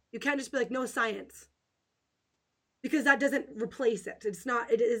away. You can't just be like, no science, because that doesn't replace it. It's not.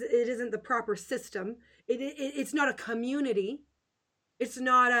 It isn't the proper system. It's not a community. It's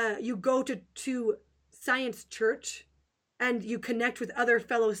not you go to science church and you connect with other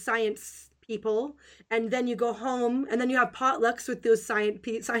fellow science people, and then you go home and then you have potlucks with those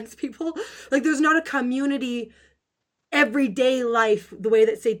science people. Like, there's not a community, everyday life the way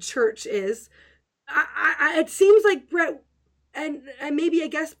that, say, church is. It seems like Brett, and maybe I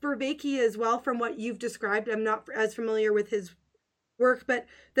guess Vervaeke as well, from what you've described. I'm not as familiar with his work, but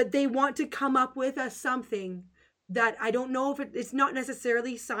that they want to come up with something that I don't know if it's not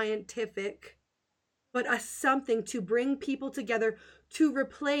necessarily scientific, but something to bring people together to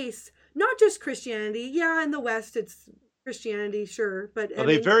replace not just Christianity. Yeah, in the West it's Christianity, sure, but well,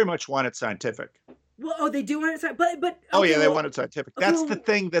 they very much want it scientific. Well, they do want it, but okay, oh yeah, they want it scientific. That's the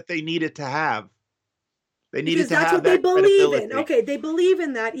thing that they needed to have. They needed to have that they believe credibility. in. Okay, they believe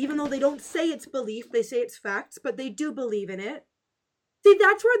in that, even though they don't say it's belief, they say it's facts, but they do believe in it. See,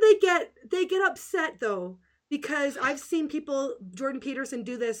 that's where they get upset, though, because I've seen people, Jordan Peterson,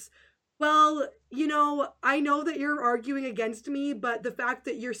 do this. Well, I know that you're arguing against me, but the fact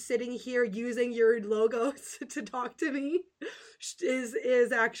that you're sitting here using your logos to talk to me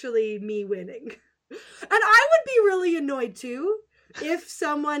is actually me winning. And I would be really annoyed too if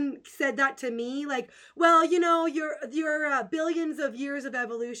someone said that to me, like, well, your billions of years of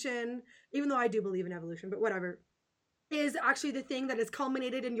evolution, even though I do believe in evolution, but whatever, is actually the thing that is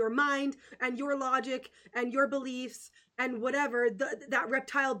culminated in your mind and your logic and your beliefs and whatever, that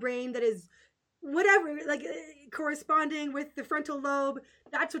reptile brain that is whatever, like, corresponding with the frontal lobe,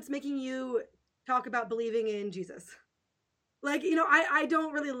 that's what's making you talk about believing in Jesus. Like, I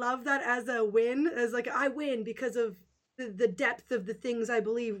don't really love that as a win, as like, I win because of the depth of the things I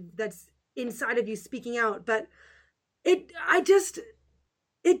believe that's inside of you speaking out. But I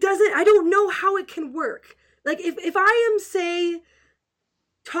don't know how it can work. Like, if I am, say,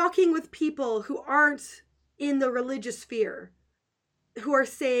 talking with people who aren't in the religious sphere, who are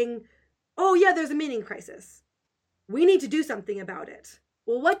saying, oh yeah, there's a meaning crisis, we need to do something about it.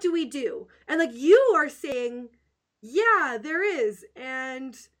 Well, what do we do? And like, you are saying, yeah, there is,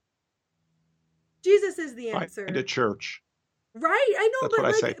 and Jesus is the answer. Find a church. Right, I know, that's but what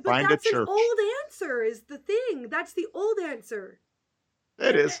like, I say. but Find that's a church. an old answer is the thing. That's the old answer.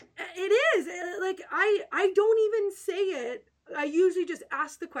 It is. It is. Like, I don't even say it. I usually just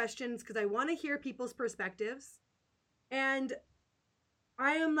ask the questions because I want to hear people's perspectives. And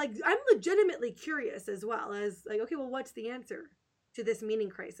I'm legitimately curious as well, as like, okay, well, what's the answer to this meaning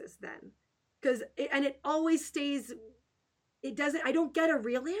crisis then? Because, it always stays, I don't get a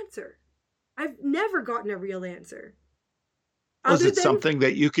real answer. I've never gotten a real answer. Was it something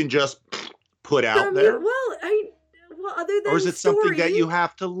that you can just put out there? Other than, or is it something that you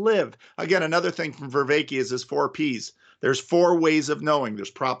have to live? Again, another thing from Vervaeke is his 4 Ps. There's 4 ways of knowing.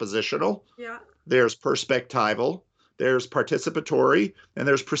 There's propositional. Yeah. There's perspectival. There's participatory, and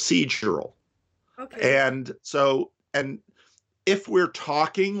there's procedural. Okay. And if we're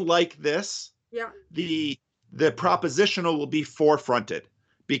talking like this, yeah, the propositional will be forefronted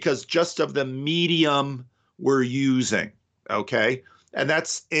because just of the medium we're using. Okay. And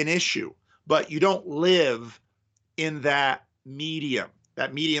that's an issue, but you don't live in that medium.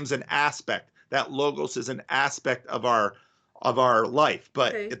 That medium's an aspect. That logos is an aspect of our life.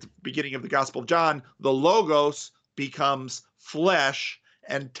 But at the beginning of the Gospel of John, the logos becomes flesh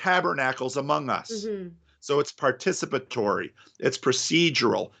and tabernacles among us. Mm-hmm. So it's participatory, it's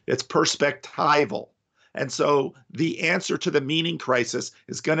procedural, it's perspectival. And so the answer to the meaning crisis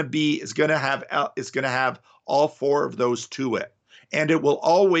is going to have all 4 of those to it. And it will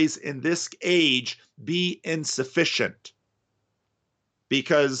always, in this age, be insufficient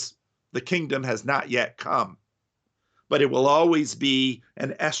because the kingdom has not yet come. But it will always be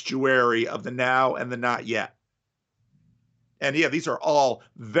an estuary of the now and the not yet. And yeah, these are all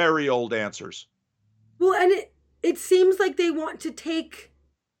very old answers. Well, and it seems like they want to take...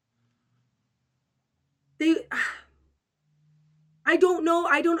 I don't know.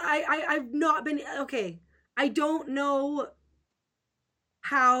 I've not been, okay. I don't know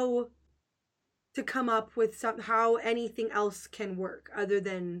how to come up with how anything else can work other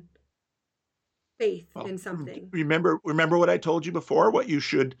than faith in something. Remember what I told you before?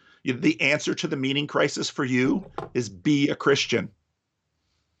 The answer to the meaning crisis for you is be a Christian.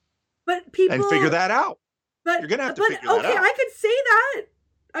 But people, and figure that out. But you're gonna have to figure that out. Okay, I could say that.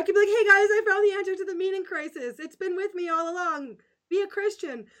 I could be like, hey guys, I found the answer to the meaning crisis. It's been with me all along. Be a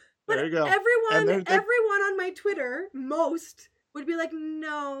Christian. But there you go. Everyone on my Twitter, most would be like,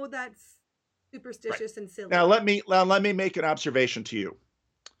 no, that's superstitious and silly. Now let me make an observation to you.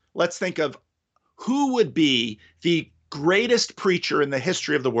 Let's think of who would be the greatest preacher in the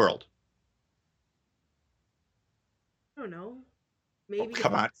history of the world. I don't know. Maybe. Oh,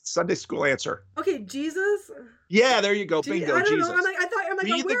 come on, Sunday school answer. Okay, Jesus. Yeah, there you go. Bingo. I don't Jesus. know. I'm like,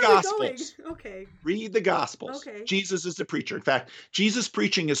 read where the Gospels. Are we going? Okay. Read the Gospels. Okay. Jesus is the preacher. In fact, Jesus'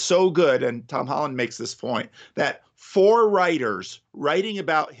 preaching is so good, and Tom Holland makes this point, that 4 writers writing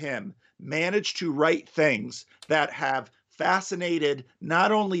about him managed to write things that have fascinated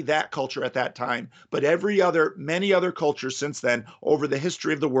not only that culture at that time, but many other cultures since then over the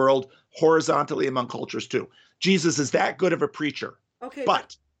history of the world, horizontally among cultures too. Jesus is that good of a preacher. Okay.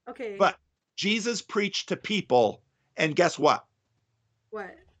 But okay. But Jesus preached to people, and guess what?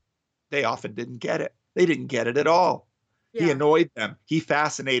 What? They often didn't get it. They didn't get it at all. Yeah. He annoyed them. He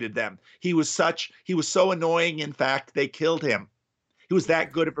fascinated them. He was so annoying, in fact, they killed him. He was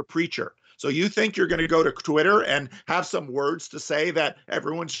that good of a preacher. So you think you're going to go to Twitter and have some words to say that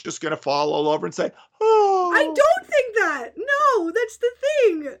everyone's just going to fall all over and say, oh. I don't think that. No, that's the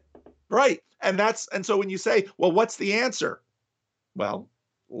thing. Right. And so when you say, well, what's the answer? Well,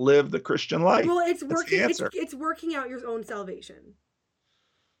 live the Christian life. Well, it's working. It's working out your own salvation,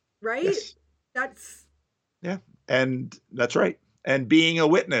 right? Yes. And that's right. And being a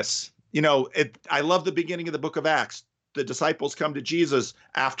witness. I love the beginning of the book of Acts. The disciples come to Jesus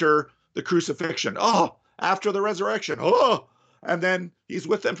after the crucifixion. After the resurrection. And then he's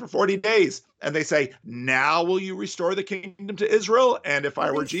with them for 40 days. And they say, now will you restore the kingdom to Israel? And if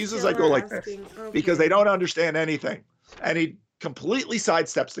I were Jesus, I'd go like this. Okay. Because they don't understand anything. And he completely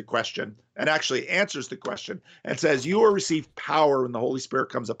sidesteps the question and actually answers the question and says, you will receive power when the Holy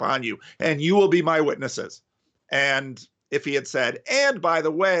Spirit comes upon you, and you will be my witnesses. And if he had said, and by the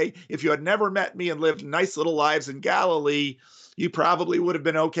way, if you had never met me and lived nice little lives in Galilee, you probably would have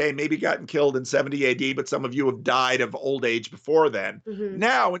been okay, maybe gotten killed in 70 AD, but some of you have died of old age before then. Mm-hmm.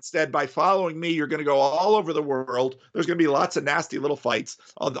 Now, instead, by following me, you're going to go all over the world. There's going to be lots of nasty little fights.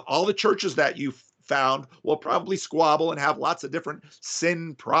 All the churches that you found will probably squabble and have lots of different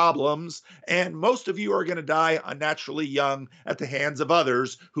sin problems. And most of you are going to die unnaturally young at the hands of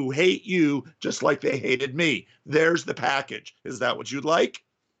others who hate you just like they hated me. There's the package. Is that what you'd like?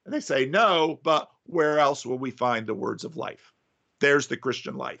 And they say, no, but where else will we find the words of life? There's the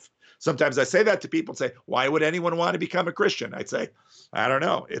Christian life. Sometimes I say that to people and say, why would anyone want to become a Christian? I'd say, I don't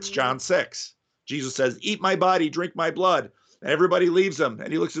know. It's John 6. Jesus says, eat my body, drink my blood. And everybody leaves him.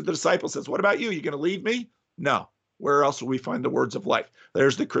 And he looks at the disciples and says, what about you? You going to leave me? No. Where else will we find the words of life?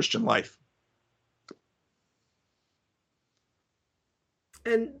 There's the Christian life.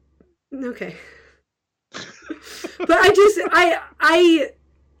 And, okay. But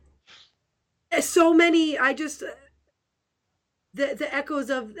the echoes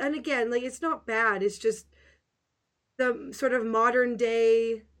of, and again, like, it's not bad. It's just the sort of modern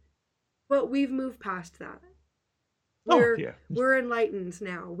day, but we've moved past that. We're enlightened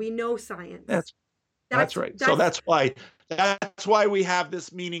now. We know science. That's right. So that's why we have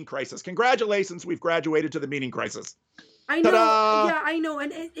this meaning crisis. Congratulations, we've graduated to the meaning crisis. I know. Ta-da! Yeah, I know.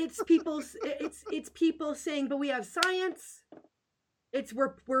 And it's people saying, but we have science.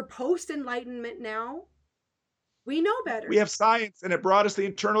 We're post-enlightenment now. We know better. We have science, and it brought us the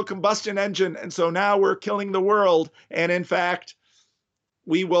internal combustion engine, and so now we're killing the world. And in fact,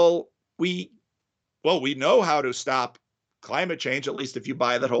 we know how to stop climate change, at least if you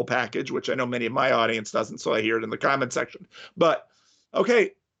buy that whole package, which I know many of my audience doesn't, so I hear it in the comment section. But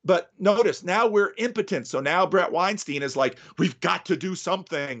notice, now we're impotent. So now Brett Weinstein is like, we've got to do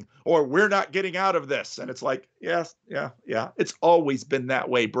something, or we're not getting out of this. And it's like, yes, yeah. It's always been that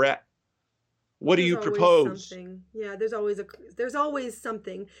way, Brett. What do you propose? Something. Yeah, there's always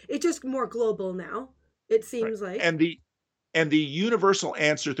something. It's just more global now, it seems like. And the universal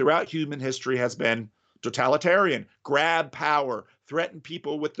answer throughout human history has been totalitarian. Grab power, threaten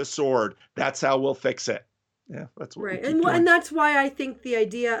people with the sword. That's how we'll fix it. Yeah, that's what right. And that's why I think the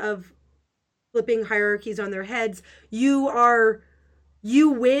idea of flipping hierarchies on their heads, you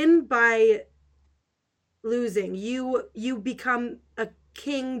win by losing. You become a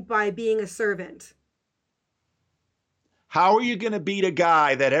king by being a servant. How are you going to beat a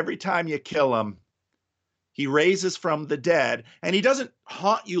guy that every time you kill him, he raises from the dead, and he doesn't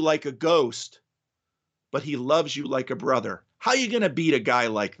haunt you like a ghost, but he loves you like a brother? How are you going to beat a guy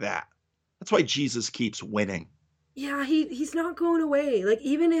like that? That's why Jesus keeps winning. Yeah, he's not going away. Like,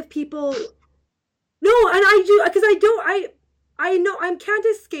 even if people... No, and I do, because I know I can't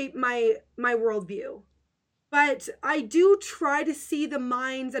escape my worldview. But I do try to see the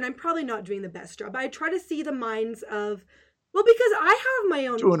minds, and I'm probably not doing the best job, but I try to see the minds of, well, because I have my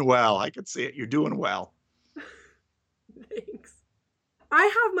own... Doing well. I can see it. You're doing well. Thanks. I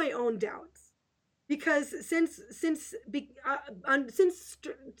have my own doubts. Because since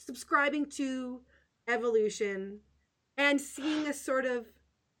subscribing to evolution and seeing a sort of,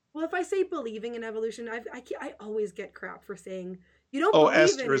 well, if I say believing in evolution, I always get crap for saying you don't. Oh, believe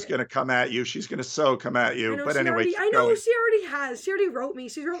Esther is going to come at you. She's going to come at you. But anyway, I know she already has. She already wrote me.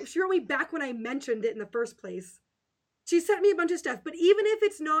 She wrote me back when I mentioned it in the first place. She sent me a bunch of stuff. But even if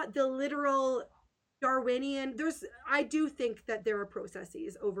it's not the literal Darwinian, I do think that there are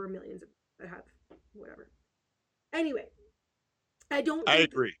processes over millions of that have whatever. Anyway, I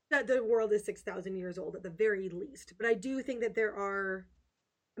agree that the world is 6,000 years old at the very least, but I do think that there are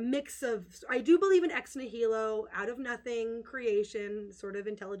a mix of, I do believe in ex nihilo, out of nothing creation, sort of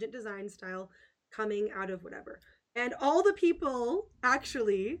intelligent design style, coming out of whatever. And all the people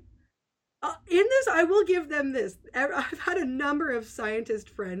actually in this, I will give them this. I've had a number of scientist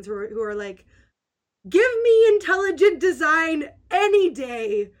friends who are like, give me intelligent design any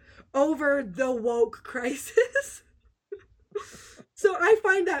day over the woke crisis. So I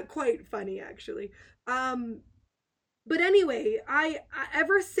find that quite funny, actually. But anyway, I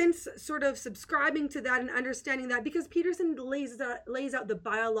ever since sort of subscribing to that and understanding that, because Peterson lays out the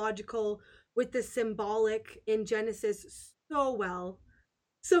biological with the symbolic in Genesis so well.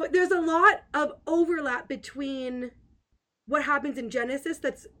 So there's a lot of overlap between what happens in Genesis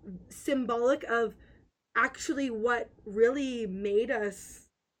that's symbolic of actually what really made us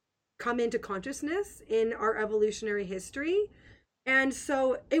come into consciousness in our evolutionary history. And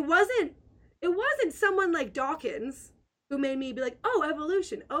so it wasn't someone like Dawkins who made me be like, oh,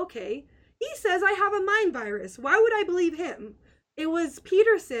 evolution, okay. He says I have a mind virus. Why would I believe him? It was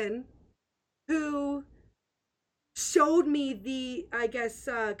Peterson who showed me the, I guess,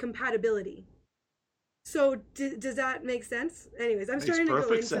 compatibility. So does that make sense? Anyways, I'm starting to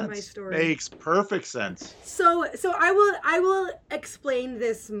go into my story. Makes perfect sense. So I will explain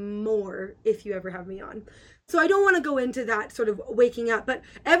this more if you ever have me on. So I don't want to go into that sort of waking up, but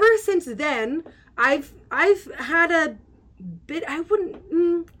ever since then, I've had a bit,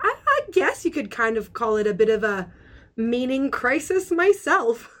 I guess you could kind of call it a bit of a meaning crisis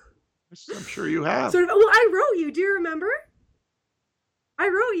myself. I'm sure you have. Sort of. Well, I wrote you. Do you remember? I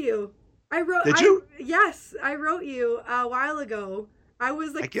wrote you. Did you? Yes, I wrote you a while ago. I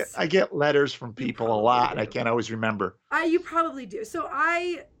was like, I get letters from people a lot, and I can't always remember. You probably do. So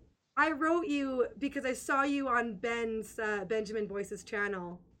I wrote you because I saw you on Benjamin Boyce's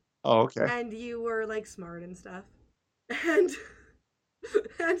channel. Oh, okay. And you were like smart and stuff, and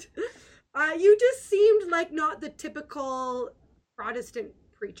you just seemed like not the typical Protestant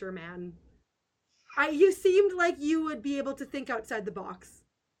preacher man. You seemed like you would be able to think outside the box.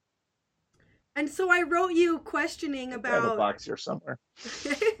 And so I wrote you questioning about... I have a box here somewhere.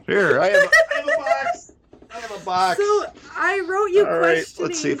 Here, I have a box. I have a box. So I wrote you questioning... All right,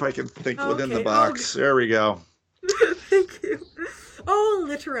 let's see if I can think within the box. There we go. Thank you. Oh,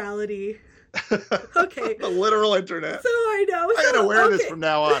 literality. Okay. The literal internet. So I know. I gotta wear this from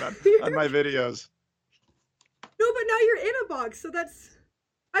now on my videos. No, but now you're in a box, so that's...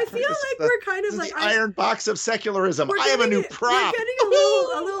 I feel like we're kind of like... the iron box of secularism. I have a new prop. We're getting a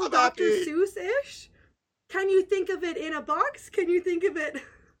little Dr. Seuss-ish. Can you think of it in a box? Can you think of it...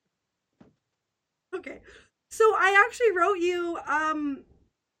 Okay. So I actually wrote you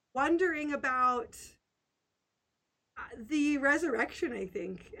wondering about the resurrection, I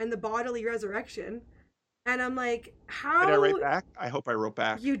think, and the bodily resurrection. And I'm like, how... Did I write back? I hope I wrote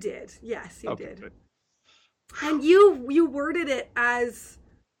back. You did. Yes, you did. Good. And you worded it as...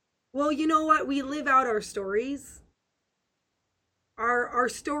 Well, you know what? We live out our stories. Our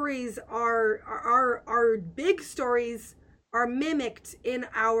stories are our big stories are mimicked in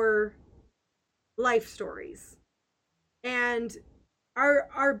our life stories. And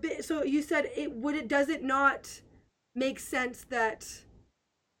so you said does it not make sense that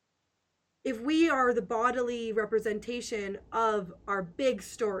if we are the bodily representation of our big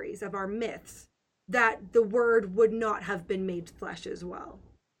stories, of our myths, that the word would not have been made flesh as well?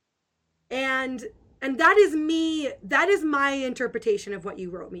 And And that is my interpretation of what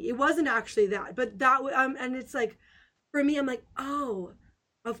you wrote me. It wasn't actually that, but that, and it's like, for me, I'm like, oh,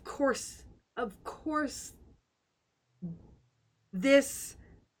 of course, the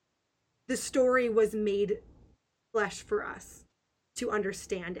story was made flesh for us to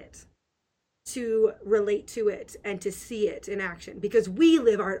understand it, to relate to it, and to see it in action, because we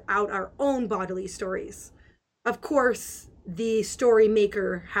live out our own bodily stories. Of course, the story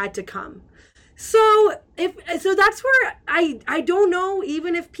maker had to come. So that's where I don't know,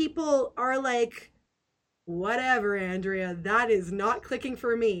 even if people are like, whatever, Andrea, that is not clicking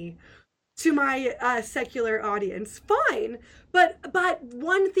for me, to my secular audience, fine. But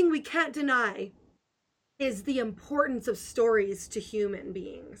one thing we can't deny is the importance of stories to human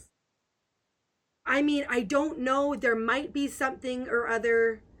beings. I mean, I don't know, there might be something or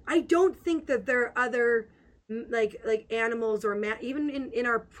other. I don't think that there are other like animals or even in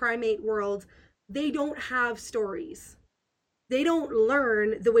our primate world, they don't have stories. They don't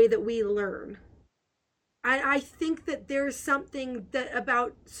learn the way that we learn. I think that there's something that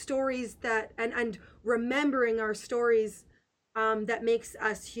about stories that and remembering our stories that makes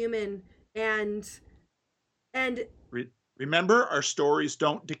us human, and remember, our stories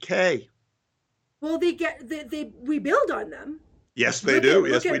don't decay. Well, we build on them. Yes, they do.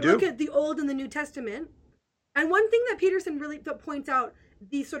 Yes, we do. Look at the Old and the New Testament. And one thing that Peterson really points out,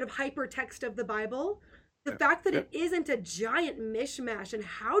 the sort of hypertext of the Bible, the fact that it isn't a giant mishmash, and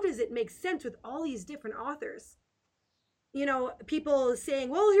how does it make sense with all these different authors? You know, people saying,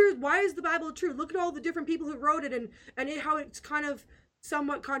 well, why is the Bible true? Look at all the different people who wrote it, and how it's kind of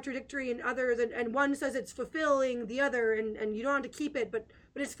somewhat contradictory in others, and one says it's fulfilling the other, and you don't have to keep it, but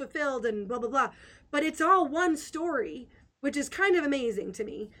it's fulfilled, and blah, blah, blah. But it's all one story, which is kind of amazing to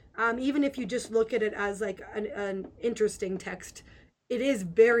me. Even if you just look at it as like an interesting text, it is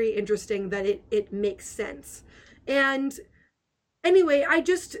very interesting that it makes sense. And anyway, I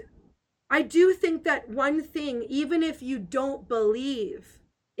do think that one thing, even if you don't believe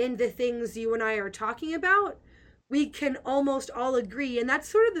in the things you and I are talking about, we can almost all agree, and that's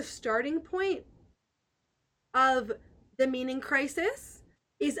sort of the starting point of the meaning crisis,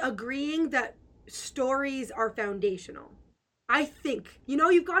 is agreeing that stories are foundational. I think,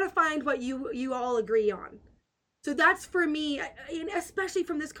 you've got to find what you all agree on. So that's, for me, and especially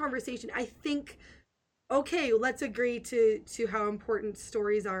from this conversation, I think, okay, let's agree to how important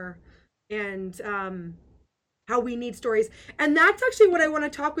stories are, and how we need stories. And that's actually what I want to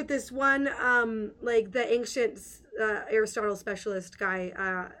talk with this one, like the ancient Aristotle specialist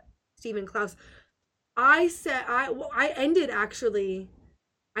guy, Stephen Klaus. I ended actually,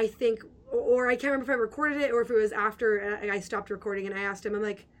 I think, or I can't remember if I recorded it or if it was after I stopped recording, and I asked him, I'm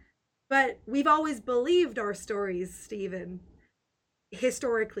like, but we've always believed our stories, Stephen.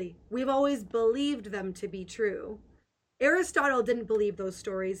 Historically, we've always believed them to be true. Aristotle didn't believe those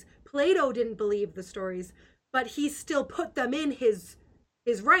stories. Plato didn't believe the stories, but he still put them in his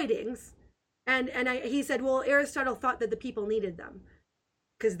writings. And he said, well, Aristotle thought that the people needed them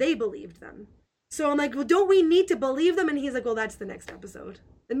because they believed them. So I'm like, well, don't we need to believe them? And he's like, well, that's the next episode.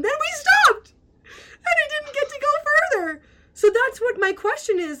 And then we stopped, and I didn't get to go further. So that's what my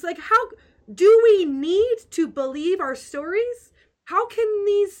question is, like, how do we need to believe our stories? How can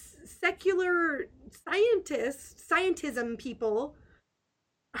these secular scientism people,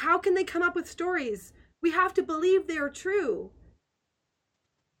 how can they come up with stories? We have to believe they're true,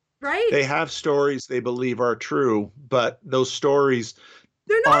 right? They have stories they believe are true, but those stories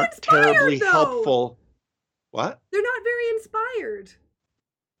they're not aren't inspired, terribly though. helpful. What? They're not very inspired.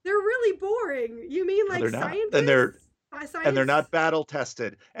 They're really boring. You mean like scientists? And they're not battle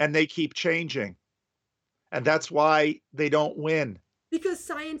tested, and they keep changing. And that's why they don't win. Because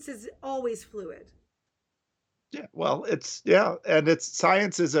science is always fluid. Yeah, well,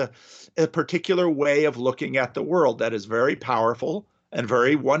 science is a particular way of looking at the world that is very powerful and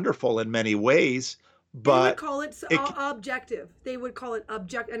very wonderful in many ways. But they would call it objective. They would call it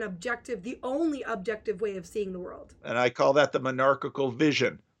the only objective way of seeing the world. And I call that the monarchical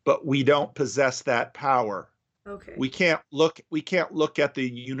vision. But we don't possess that power. Okay. We can't look at the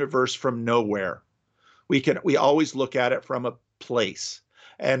universe from nowhere. We always look at it from a place.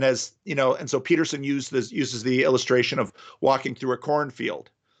 And and so Peterson uses the illustration of walking through a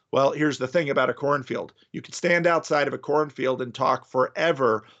cornfield. Well, here's the thing about a cornfield. You could stand outside of a cornfield and talk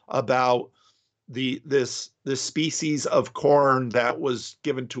forever about this species of corn that was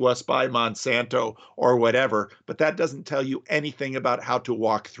given to us by Monsanto or whatever, but that doesn't tell you anything about how to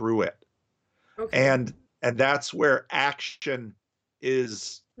walk through it. Okay. And that's where action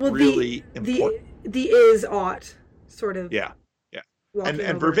is really important. The is ought sort of. Yeah. And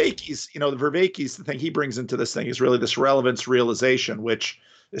Vervaeke's, the Vervaeke's, the thing he brings into this thing is really this relevance realization, which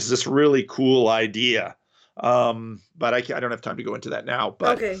is this really cool idea. But I don't have time to go into that now.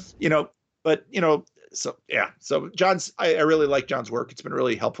 But so John's, I really like John's work. It's been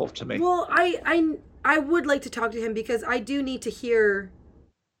really helpful to me. Well, I would like to talk to him because I do need to hear.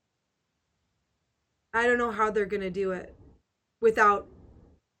 I don't know how they're gonna do it without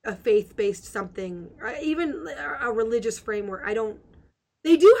a faith-based something, even a religious framework.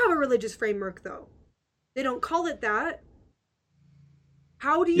 They do have a religious framework, though. They don't call it that.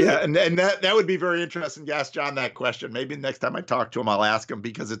 How do you? Yeah, and that would be very interesting to ask John that question. Maybe next time I talk to him, I'll ask him,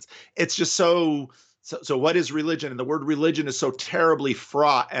 because it's just so what is religion? And the word religion is so terribly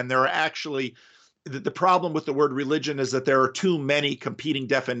fraught. And there are actually, the problem with the word religion is that there are too many competing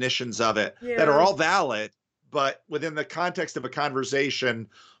definitions of it that are all valid. But within the context of a conversation,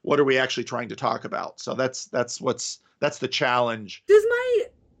 what are we actually trying to talk about? So that's the challenge. Does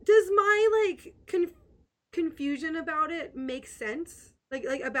my confusion about it make sense?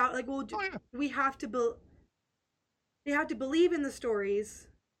 We have to they have to believe in the stories.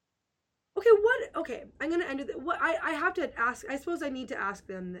 Okay, I'm gonna end with what I have to ask. I suppose I need to ask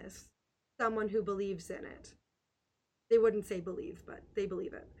them this. Someone who believes in it. They wouldn't say believe, but they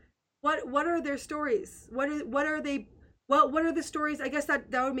believe it. What are their stories? What are the stories? I guess that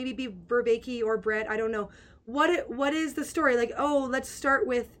would maybe be Vervaeke or Brett. I don't know. What is the story? Let's start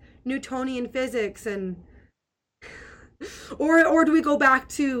with Newtonian physics or do we go back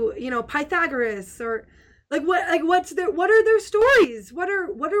to, Pythagoras or what are their stories? What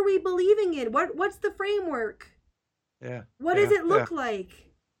are we believing in? What's the framework? Yeah. What does it look like?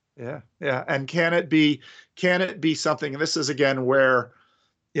 Yeah. Yeah. And can it be something, and this is again where,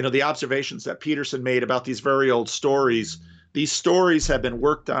 the observations that Peterson made about these very old stories, these stories have been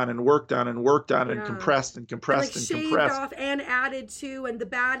worked on and worked on and worked on and compressed and compressed and shaved compressed off and added to, and the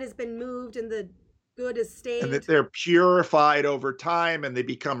bad has been moved and the good has stayed. And that they're purified over time, and they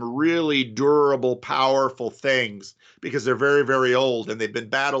become really durable, powerful things because they're very, very old and they've been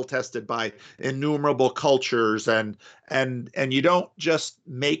battle tested by innumerable cultures. And you don't just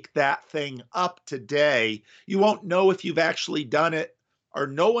make that thing up today. You won't know if you've actually done it, or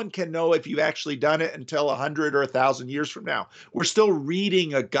no one can know if you've actually done it until 100 or 1,000 years from now. We're still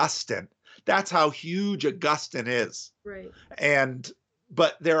reading Augustine. That's how huge Augustine is. Right.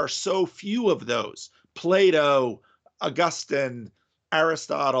 But there are so few of those. Plato, Augustine,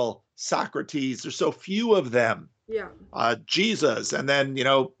 Aristotle, Socrates, there's so few of them. Yeah. Jesus, and then,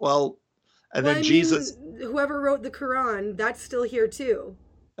 Jesus. Whoever wrote the Quran, that's still here too.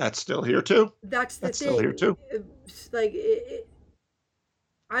 That's still here too. That's the thing. Still here too.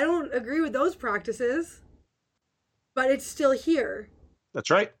 I don't agree with those practices, but it's still here. That's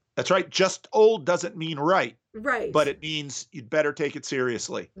right. Just old doesn't mean right. Right. But it means you'd better take it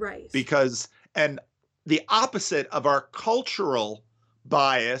seriously. Right. Because, and the opposite of our cultural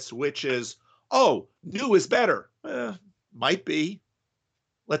bias, which is, new is better. Might be.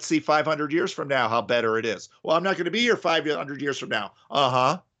 Let's see 500 years from now how better it is. Well, I'm not going to be here 500 years from now.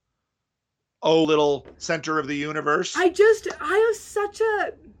 Oh, little center of the universe. I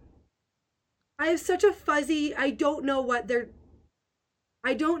have such a fuzzy, I don't know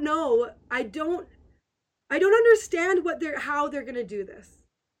I don't understand how they're going to do this.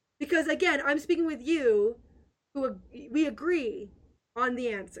 Because again, I'm speaking with you we agree on the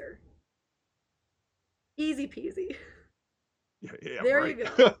answer. Easy peasy. Yeah, there right. You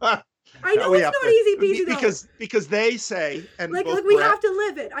go. I know it's not easy peasy though. Because they say, and we have to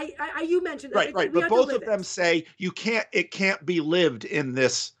live it. You mentioned right. But both of them say it can't be lived in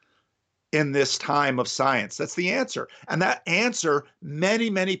this time of science. That's the answer, and that answer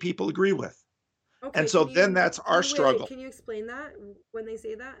many people agree with. Okay, and so then that's our struggle. Can you explain that when they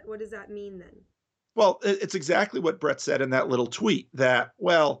say that? What does that mean then? Well, it's exactly what Brett said in that little tweet. That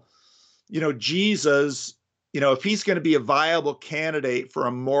Jesus. If he's going to be a viable candidate for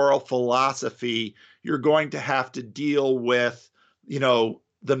a moral philosophy, you're going to have to deal with,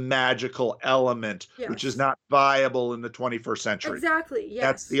 the magical element, which is not viable in the 21st century. Exactly. Yes.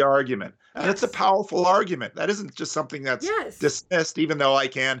 That's the argument. And it's a powerful argument. That isn't just something that's dismissed, even though I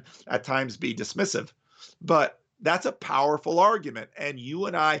can at times be dismissive. But that's a powerful argument. And you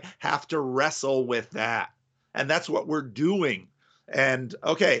and I have to wrestle with that. And that's what we're doing. And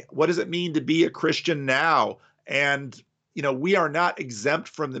okay, what does it mean to be a Christian now? And, we are not exempt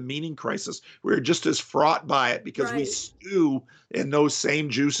from the meaning crisis. We're just as fraught by it because we stew in those same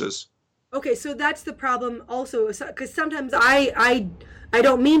juices. Okay, so that's the problem also, because sometimes I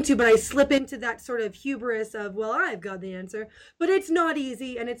don't mean to, but I slip into that sort of hubris of, well, I've got the answer. But it's not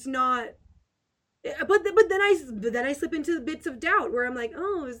easy, and it's not But then I slip into the bits of doubt where I'm like,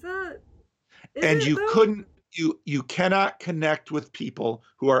 oh, is And it you though? couldn't, you cannot connect with people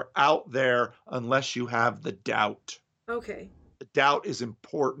who are out there unless you have the doubt. Okay. The doubt is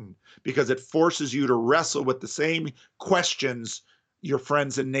important because it forces you to wrestle with the same questions your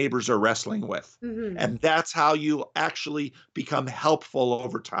friends and neighbors are wrestling with. Mm-hmm. And that's how you actually become helpful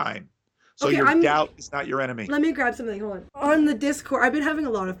over time. So Okay, your doubt is not your enemy. let me grab something. Hold on. On the Discord, I've been having a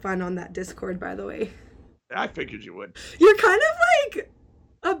lot of fun on that Discord, by the way. I figured you would. You're kind of like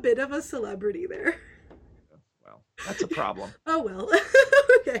a bit of a celebrity there. Well, that's a problem. Oh well.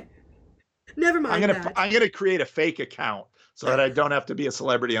 Okay. Never mind I'm gonna create a fake account so that I don't have to be a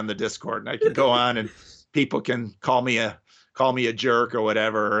celebrity on the Discord, and I can go on and people can call me a jerk or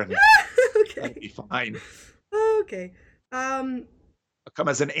whatever, and Okay. that'd be fine. Okay. I'll come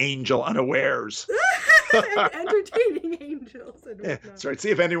as an angel unawares. Entertaining angels and Yeah, that's right. See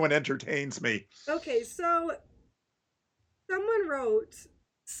if anyone entertains me. Okay, so someone wrote,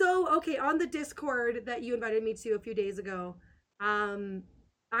 okay, on the Discord that you invited me to a few days ago,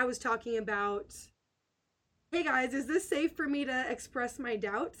 I was talking about, hey guys, is this safe for me to express my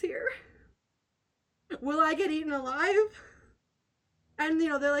doubts here? Will I get eaten alive? And,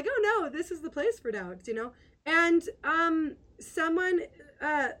 they're like, oh no, this is the place for doubts, And, someone,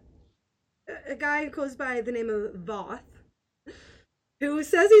 a guy who goes by the name of Voth, who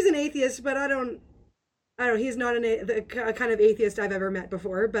says he's an atheist, but I don't, he's not the kind of atheist I've ever met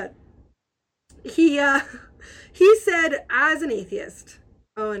before, but he said, as an atheist,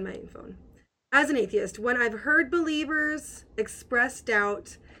 in my phone, as an atheist, when I've heard believers express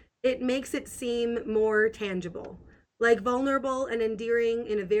doubt, it makes it seem more tangible, like vulnerable and endearing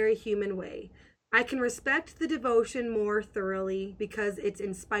in a very human way. I can respect the devotion more thoroughly because it's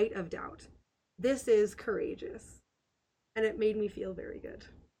in spite of doubt. This is courageous. And it made me feel very good.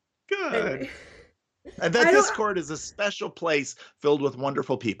 Good. Anyway. And that Discord is a special place filled with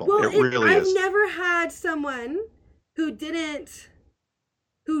wonderful people. Well, it really is. I've never had someone who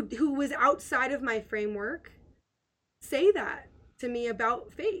who was outside of my framework say that to me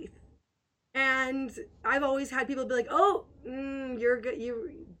about faith. And I've always had people be like, "Oh, you're good.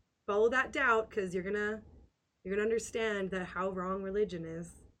 You follow that doubt because you're gonna understand that how wrong religion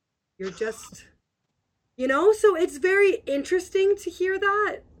is. You're just, So it's very interesting to hear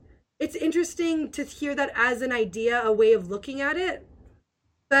that. It's interesting to hear that as an idea, a way of looking at it.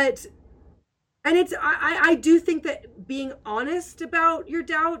 But, and I do think that being honest about your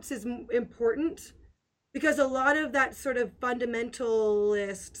doubts is important. Because a lot of that sort of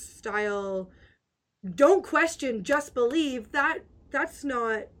fundamentalist style, don't question, just believe, that's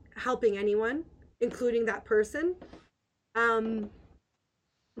not helping anyone, including that person.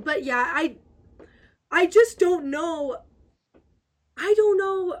 But yeah, I just don't know. I don't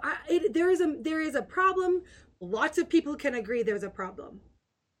know. There is a problem. Lots of people can agree there's a problem.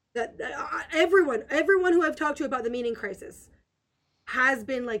 That everyone who I've talked to about the meaning crisis has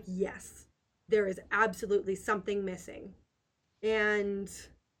been like, yes, there is absolutely something missing,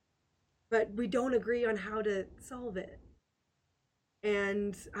 but we don't agree on how to solve it.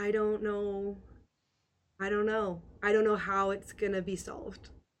 And I don't know how it's gonna be solved.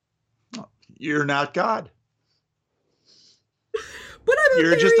 You're not God. But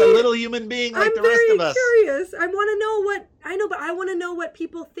you're just a little human being like the rest of us. I'm very curious. I want to know but I want to know what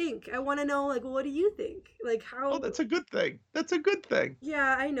people think. I want to know, like, what do you think? Like, how? Oh, that's a good thing. That's a good thing.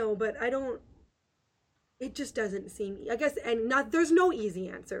 Yeah, I know, but it just doesn't seem, I guess, and there's no easy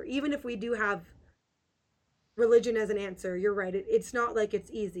answer. Even if we do have religion as an answer, you're right. It's not like it's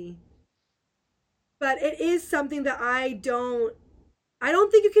easy. But it is something that I don't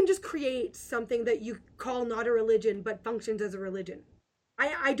think you can just create something that you call not a religion but functions as a religion.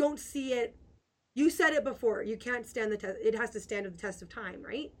 I don't see it. You said it before. You can't stand the test. It has to stand the test of time,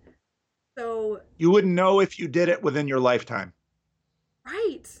 right? So you wouldn't know if you did it within your lifetime.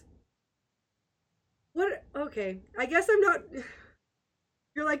 Right. What? Okay. I guess I'm not.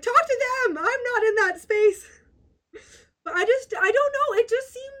 You're like, talk to them. I'm not in that space. But I don't know. It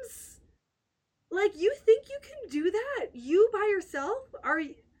just seems like you think you can do that? You by yourself?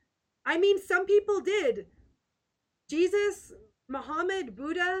 I mean, some people did. Jesus, Muhammad,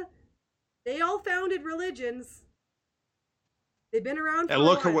 Buddha, they all founded religions. They've been around for and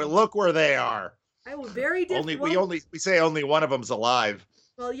look where they are. I will very different. We say only one of them's alive.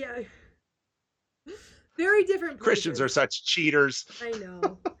 Well, yeah. Very different places. Christians are such cheaters. I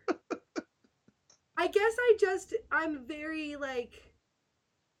know. I guess I'm very like,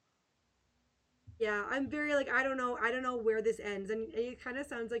 yeah, I'm very like, I don't know where this ends. And it kind of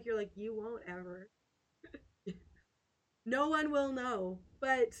sounds like you're like, you won't ever. No one will know.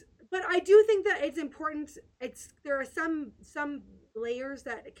 But but I do think that it's important. There are some layers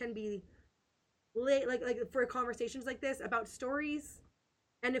that can be like for conversations like this about stories,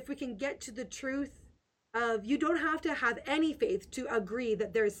 and if we can get to the truth of, you don't have to have any faith to agree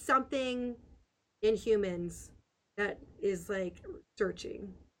that there's something in humans that is like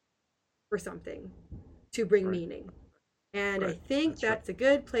searching for something to bring meaning. And I think that's a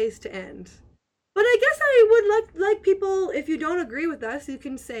good place to end. But I guess I would like people, if you don't agree with us, you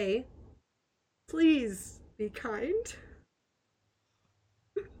can say, please be kind.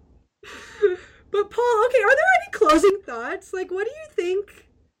 But Paul, okay, are there any closing thoughts? Like, what do you think?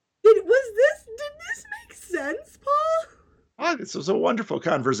 Did this make sense, Paul? Oh, this was a wonderful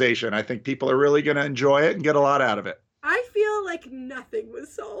conversation. I think people are really going to enjoy it and get a lot out of it. I feel like nothing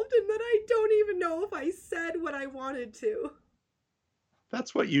was solved and that I don't even know if I said what I wanted to.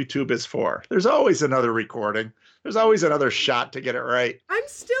 That's what YouTube is for. There's always another recording. There's always another shot to get it right. I'm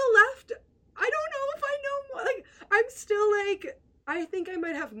still left. I don't know if I know more. Like, I'm still like, I think I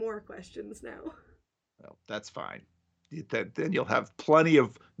might have more questions now. Well, that's fine. Then you'll have plenty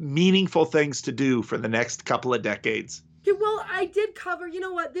of meaningful things to do for the next couple of decades. Okay, well, I did cover, you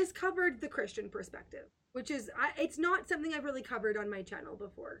know what? This covered the Christian perspective, which is, it's not something I've really covered on my channel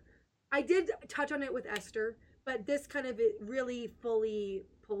before. I did touch on it with Esther, but this kind of it really fully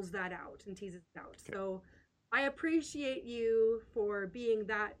pulls that out and teases it out. Okay. So I appreciate you for being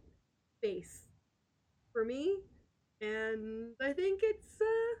that face for me, and I think it's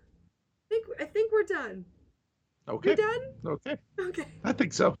I think we're done. Okay. We're done? Okay. Okay. I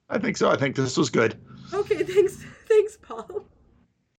think so. I think this was good. Okay, thanks, Paul.